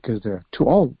because they're too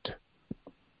old,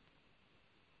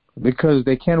 because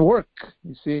they can't work?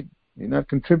 You see, you're not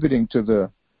contributing to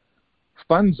the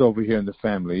funds over here in the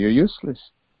family. You're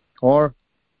useless. Or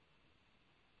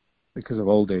because of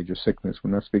old age or sickness.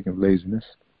 We're not speaking of laziness.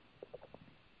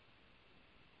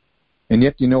 And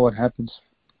yet, you know what happens?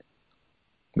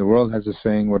 The world has a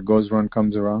saying, what goes around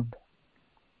comes around.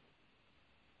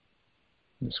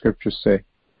 The scriptures say,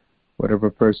 whatever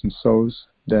a person sows,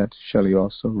 that shall he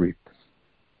also reap.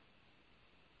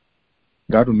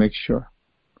 God will make sure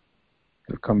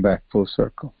it'll come back full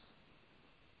circle.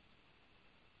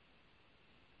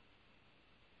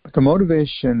 But the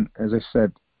motivation, as I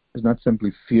said, is not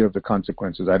simply fear of the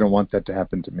consequences. I don't want that to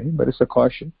happen to me, but it's a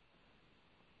caution.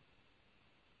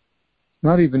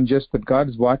 Not even just that God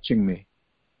is watching me.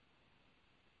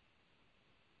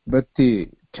 but the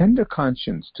tender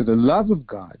conscience to the love of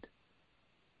God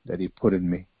that He put in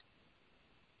me.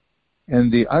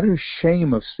 And the utter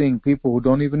shame of seeing people who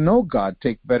don't even know God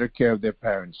take better care of their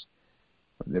parents.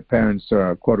 Their parents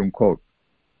are, quote-unquote,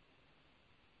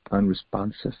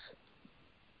 unresponsive.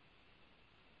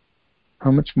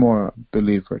 How much more a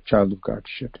believer, a child of God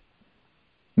should?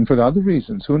 And for the other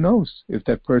reasons, who knows if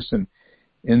that person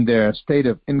in their state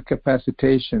of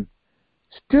incapacitation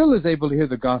still is able to hear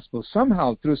the gospel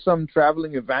somehow through some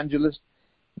traveling evangelist,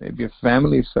 maybe a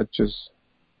family such as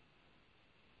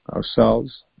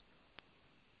ourselves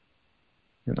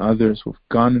and others who've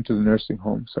gone into the nursing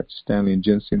home, such as Stanley and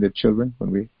Jinsey and their children,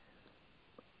 when we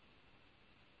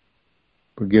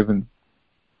were given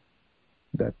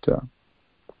that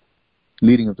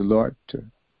leading of the Lord to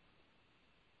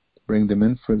bring them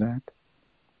in for that.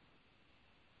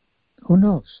 Who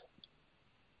knows?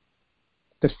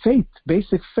 The faith,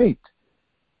 basic faith,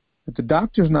 that the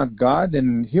doctor is not God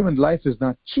and human life is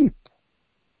not cheap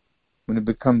when it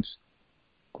becomes,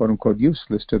 quote-unquote,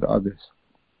 useless to the others.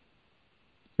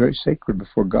 Very sacred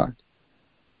before God.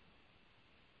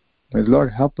 May the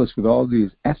Lord help us with all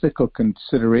these ethical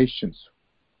considerations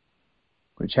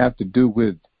which have to do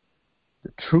with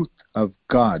the truth of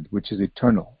God, which is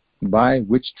eternal, by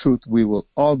which truth we will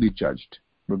all be judged,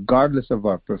 regardless of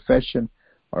our profession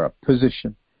or our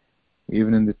position,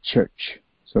 even in the church,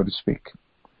 so to speak.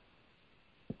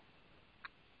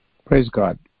 Praise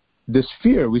God. This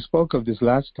fear, we spoke of this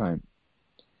last time.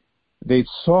 They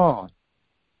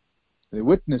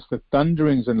witnessed the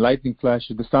thunderings and lightning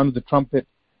flashes, the sound of the trumpet,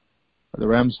 the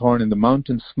ram's horn, and the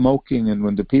mountain smoking, and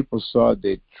when the people saw it,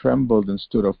 they trembled and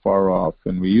stood afar off.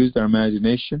 And we used our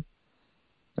imagination.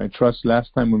 I trust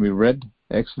last time when we read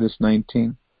Exodus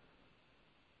 19,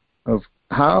 of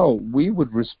how we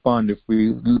would respond if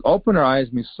we opened our eyes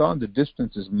and we saw in the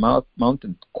distance this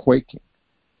mountain quaking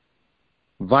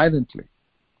violently,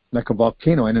 like a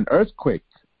volcano and an earthquake.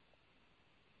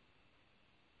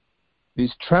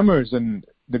 These tremors, and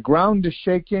the ground is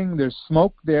shaking, there's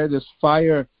smoke there's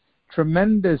fire,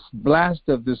 tremendous blast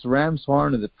of this ram's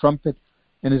horn of the trumpet,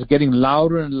 and it's getting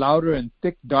louder and louder, and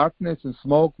thick darkness and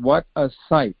smoke. What a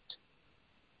sight.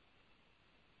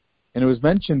 And it was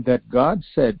mentioned that God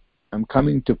said, I'm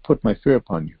coming to put my fear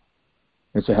upon you.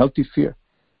 It's a healthy fear.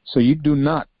 So you do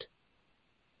not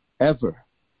ever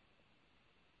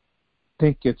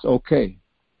think it's okay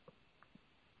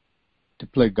to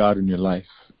play God in your life.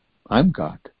 I'm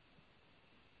God.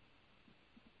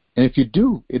 And if you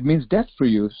do, it means death for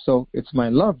you, so it's my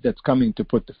love that's coming to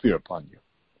put the fear upon you,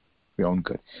 for your own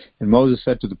good. And Moses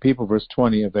said to the people, verse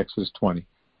 20 of Exodus 20,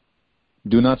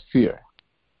 do not fear,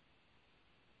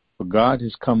 for God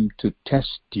has come to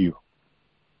test you,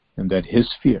 and that His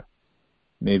fear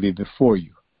may be before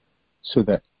you, so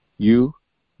that you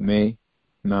may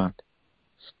not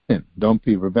sin. Don't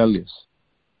be rebellious.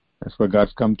 That's where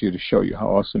God's come to you, to show you how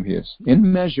awesome He is.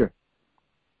 In measure,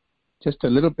 just a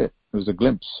little bit. It was a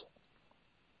glimpse.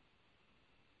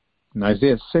 In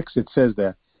Isaiah 6, it says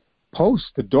that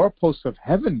the doorposts of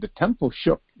heaven, the temple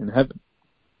shook in heaven.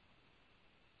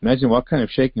 Imagine what kind of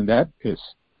shaking that is.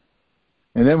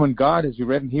 And then when God, as you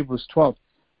read in Hebrews 12,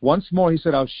 once more He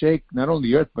said, I'll shake not only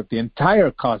the earth, but the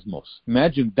entire cosmos.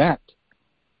 Imagine that.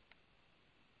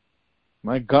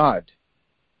 My God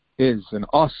is an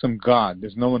awesome God.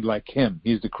 There's no one like Him.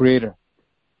 He's the Creator.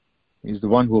 He's the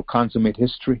one who will consummate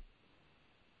history,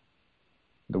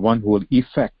 the one who will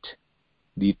effect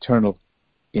the eternal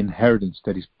inheritance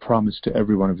that He's promised to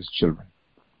every one of His children.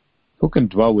 Who can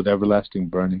dwell with everlasting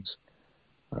burnings?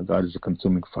 Our God is a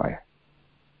consuming fire.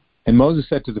 And Moses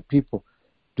said to the people,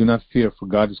 do not fear, for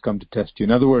God has come to test you.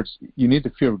 In other words, you need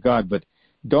the fear of God, but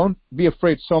don't be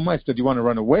afraid so much that you want to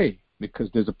run away, because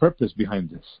there's a purpose behind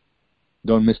this.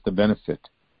 Don't miss the benefit.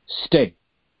 Stay,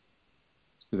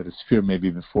 so that His fear may be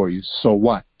before you. So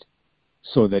what?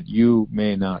 So that you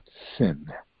may not sin.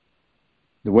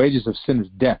 The wages of sin is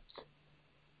death.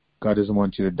 God doesn't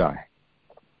want you to die.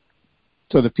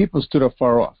 So the people stood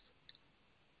afar off.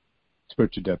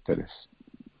 Spiritual death, that is.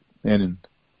 And in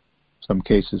some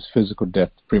cases, physical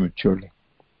death prematurely.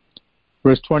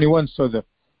 Verse 21, so the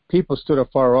people stood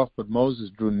afar off, but Moses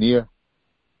drew near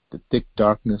the thick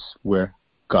darkness where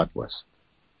God was.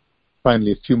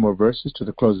 Finally, a few more verses to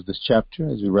the close of this chapter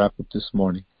as we wrap up this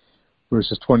morning.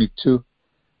 Verses 22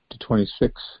 to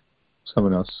 26.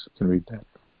 Someone else can read that.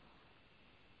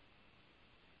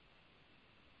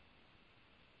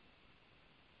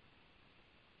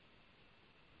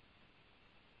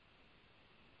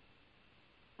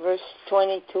 Verse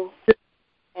 22,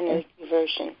 NLT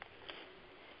version.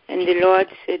 And the Lord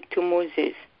said to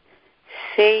Moses,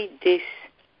 say this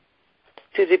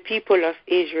to the people of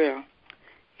Israel,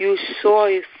 you saw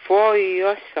for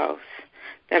yourselves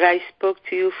that I spoke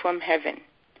to you from heaven.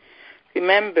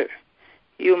 Remember,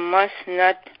 you must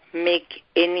not make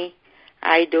any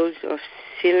idols of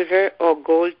silver or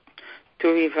gold to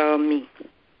rival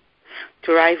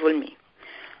me.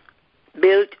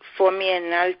 Build for me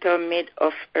an altar made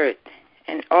of earth,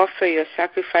 and offer your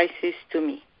sacrifices to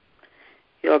me,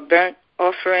 your burnt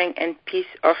offering and peace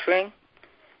offering,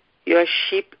 your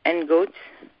sheep and goats,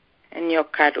 and your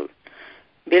cattle.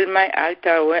 Build my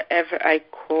altar wherever I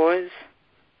cause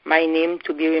my name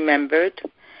to be remembered,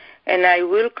 and I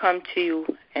will come to you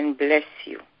and bless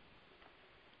you.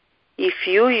 If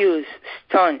you use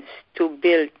stones to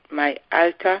build my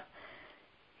altar,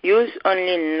 use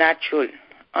only natural,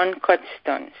 uncut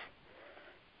stones.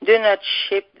 Do not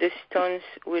shape the stones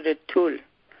with a tool,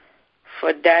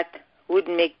 for that would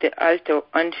make the altar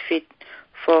unfit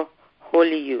for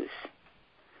holy use.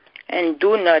 And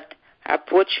do not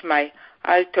approach my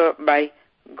altar by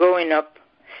going up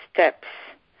steps.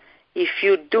 If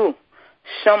you do,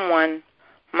 someone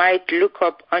might look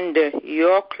up under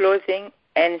your clothing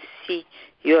and see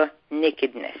your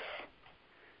nakedness.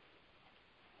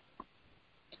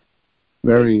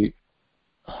 Very,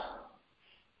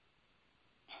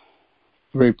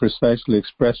 very precisely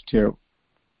expressed here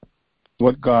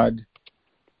what God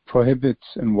prohibits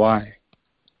and why.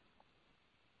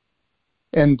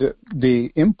 And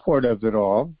the import of it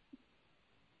all,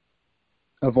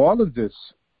 of all of this,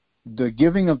 the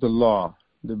giving of the law,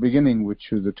 the beginning,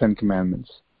 which is the Ten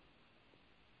Commandments,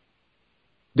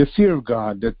 the fear of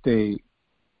God that they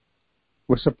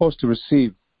were supposed to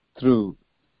receive through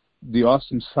the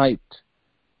awesome sight,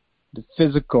 the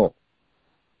physical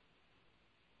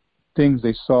things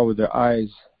they saw with their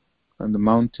eyes on the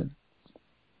mountain,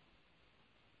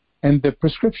 and the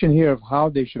prescription here of how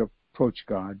they should approach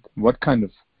God, what kind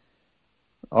of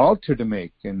altar to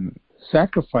make and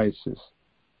sacrifices.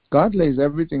 God lays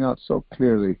everything out so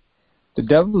clearly. The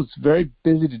devil is very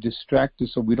busy to distract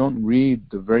us so we don't read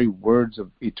the very words of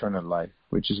eternal life,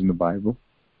 which is in the Bible.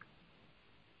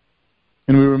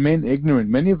 And we remain ignorant.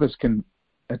 Many of us can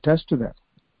attest to that.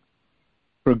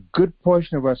 For a good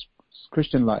portion of our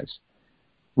Christian lives,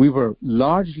 we were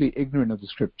largely ignorant of the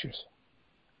Scriptures.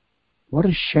 What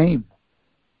a shame.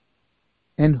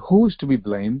 And who is to be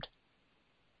blamed?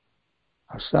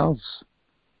 Ourselves.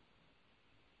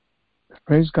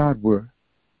 Praise God, we're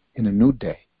in a new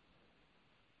day.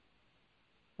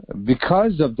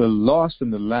 Because of the loss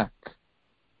and the lack,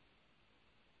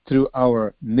 through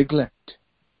our neglect,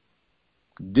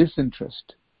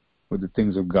 disinterest with the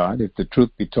things of God, if the truth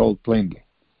be told plainly,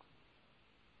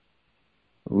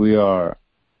 we are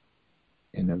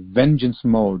in a vengeance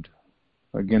mode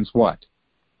against what?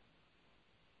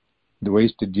 The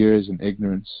wasted years and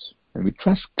ignorance. And we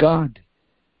trust God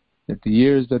that the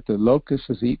years that the locust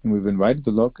has eaten, we've invited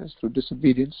the locust through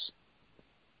disobedience,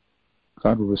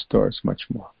 God will restore us much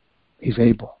more. He's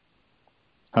able.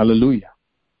 Hallelujah.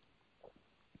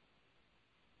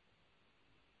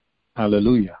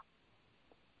 Hallelujah.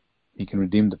 He can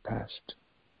redeem the past.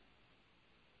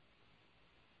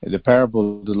 The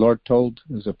parable the Lord told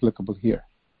is applicable here.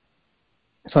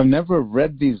 If I've never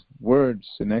read these words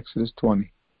in Exodus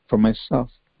 20 for myself,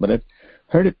 but I've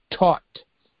heard it taught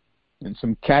in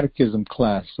some catechism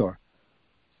class or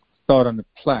thought on a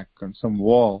plaque on some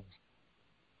wall,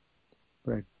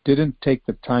 but I didn't take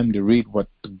the time to read what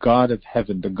the God of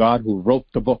heaven, the God who wrote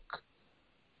the book,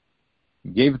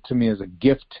 gave it to me as a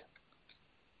gift.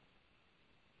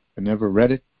 I never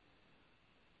read it.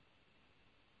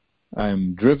 I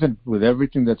am driven with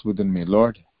everything that's within me.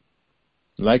 Lord,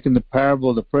 like in the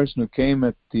parable, the person who came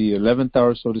at the 11th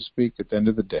hour, so to speak, at the end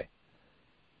of the day,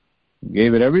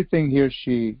 gave it everything he or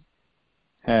she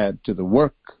had to the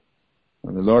work,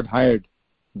 and the Lord hired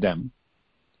them,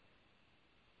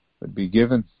 would be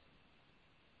given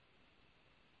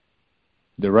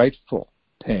the rightful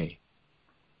pay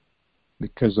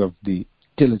because of the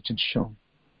diligence shown.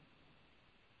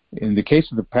 In the case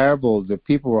of the parable, the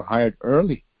people were hired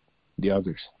early, the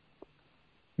others.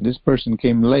 This person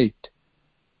came late.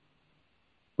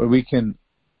 But we can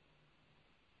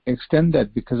extend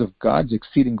that because of God's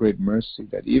exceeding great mercy,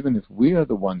 that even if we are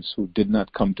the ones who did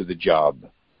not come to the job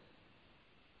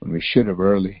when we should have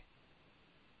early,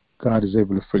 God is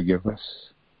able to forgive us.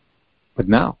 But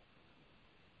now,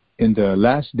 in the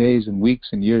last days and weeks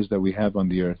and years that we have on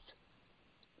the earth,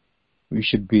 we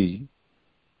should be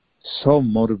so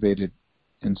motivated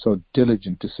and so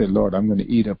diligent to say, Lord, I'm going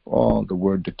to eat up all the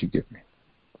word that you give me,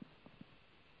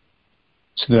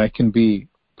 so that I can be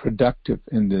productive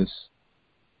in this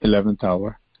 11th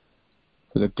hour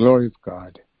for the glory of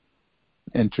God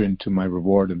enter into my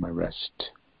reward and my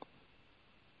rest.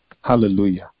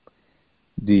 Hallelujah.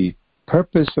 The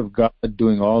purpose of God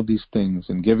doing all these things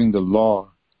and giving the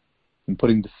law and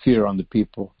putting the fear on the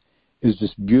people is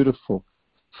this beautiful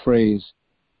phrase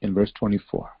in verse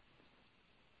 24.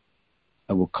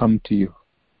 I will come to you.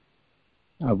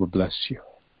 I will bless you.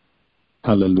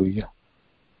 Hallelujah.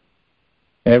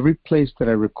 Every place that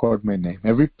I record my name,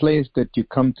 every place that you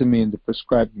come to me in the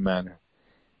prescribed manner,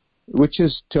 which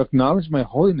is to acknowledge my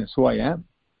holiness, who I am.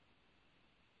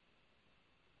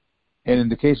 And in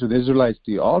the case of the Israelites,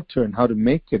 the altar and how to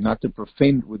make it, not to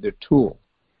profane it with their tool.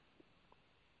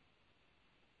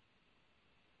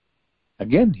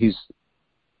 Again, he's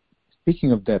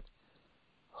speaking of that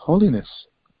holiness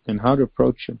and how to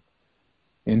approach him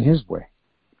in his way.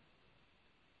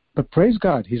 But praise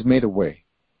God, he's made a way.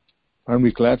 Aren't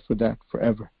we glad for that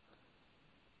forever?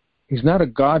 He's not a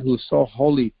God who is so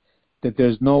holy that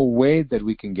there's no way that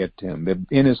we can get to him. That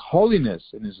in his holiness,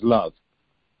 in his love,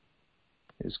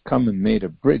 he has come and made a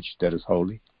bridge that is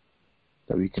holy,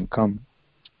 that we can come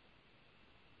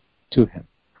to him.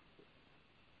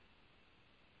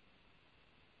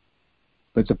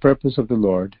 But the purpose of the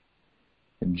Lord,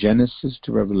 in Genesis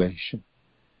to Revelation,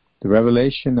 the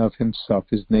revelation of himself,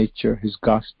 his nature, his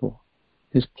gospel,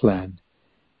 his plan,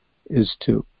 is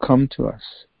to come to us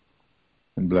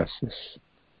and bless us.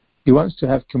 He wants to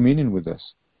have communion with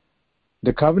us.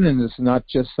 The covenant is not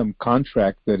just some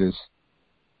contract that is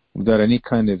without any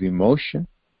kind of emotion,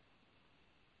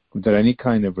 without any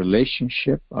kind of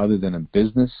relationship other than a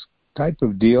business type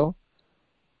of deal.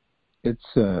 It's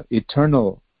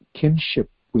eternal kinship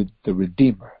with the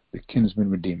Redeemer, the kinsman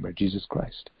Redeemer, Jesus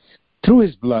Christ. Through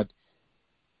his blood,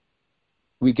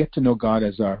 we get to know God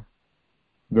as our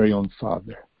very own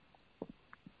Father.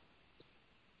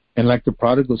 And like the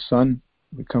prodigal son,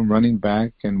 we come running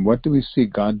back, and what do we see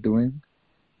God doing?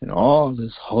 In all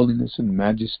his holiness and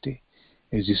majesty,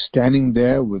 is he standing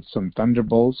there with some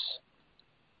thunderbolts?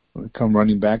 We come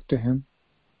running back to him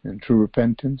in true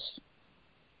repentance.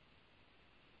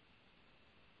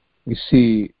 We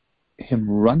see him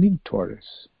running toward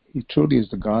us. He truly is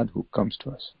the God who comes to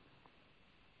us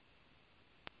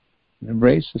and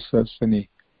embraces us, and he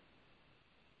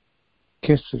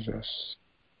kisses us.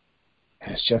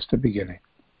 And it's just the beginning.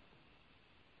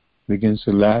 He begins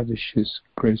to lavish his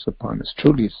grace upon us.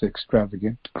 Truly, it's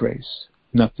extravagant grace.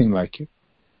 Nothing like it.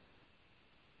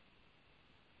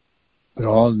 But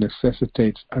all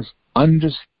necessitates us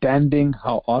understanding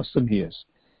how awesome he is.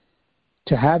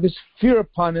 To have his fear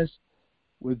upon us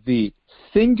with the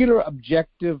singular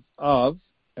objective of,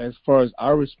 as far as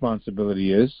our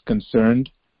responsibility is concerned,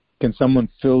 can someone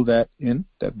fill that in,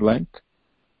 that blank?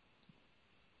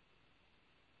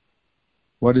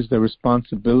 What is the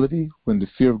responsibility when the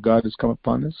fear of God has come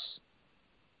upon us?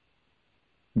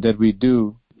 That we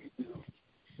do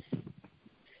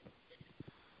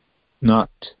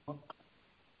not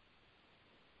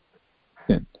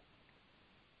sin.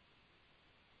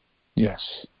 Yes.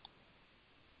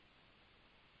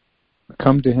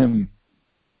 Come to him.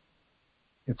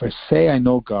 If I say I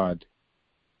know God,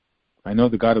 I know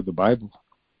the God of the Bible,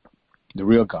 the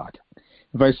real God.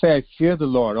 If I say I fear the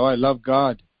Lord, I love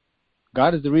God,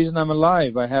 God is the reason I'm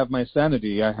alive. I have my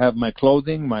sanity. I have my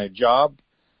clothing, my job,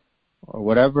 or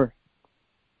whatever.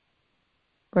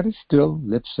 But it's still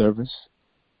lip service.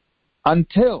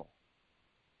 Until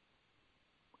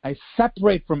I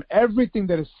separate from everything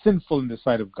that is sinful in the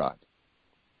sight of God.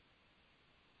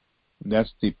 And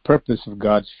that's the purpose of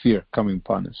God's fear coming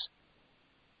upon us.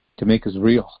 To make us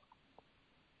real,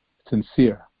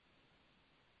 sincere,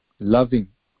 loving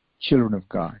children of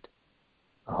God.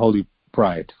 A holy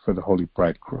bride for the holy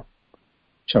bridegroom.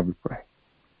 Shall we pray?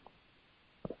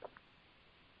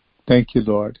 Thank you,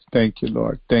 Lord. Thank you,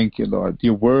 Lord. Thank you, Lord.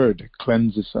 Your word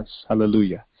cleanses us.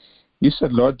 Hallelujah. You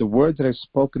said, Lord, the word that I've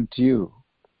spoken to you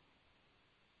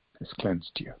has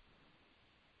cleansed you.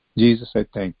 Jesus, I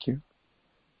thank you.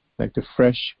 Like the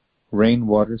fresh rain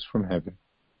waters from heaven,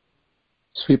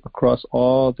 sweep across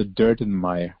all the dirt and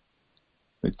mire.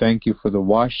 We thank you for the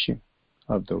washing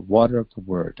of the water of the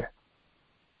word,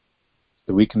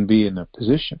 that we can be in a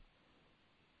position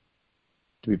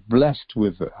to be blessed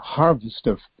with a harvest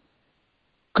of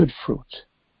good fruit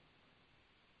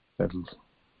that will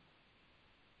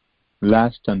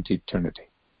last unto eternity.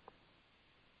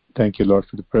 Thank you, Lord,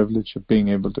 for the privilege of being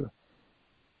able to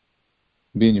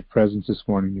be in your presence this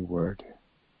morning, your word.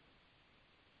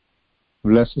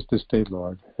 Bless us this day,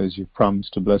 Lord, as you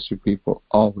promised to bless your people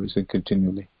always and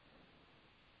continually.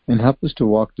 And help us to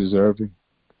walk deserving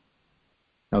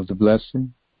of the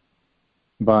blessing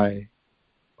by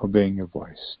obeying your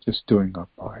voice, just doing our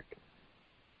part.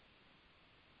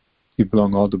 You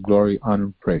belong all the glory, honor,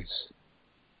 and praise,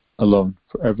 alone,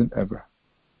 forever and ever.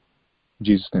 In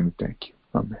Jesus' name we thank you.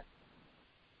 Amen.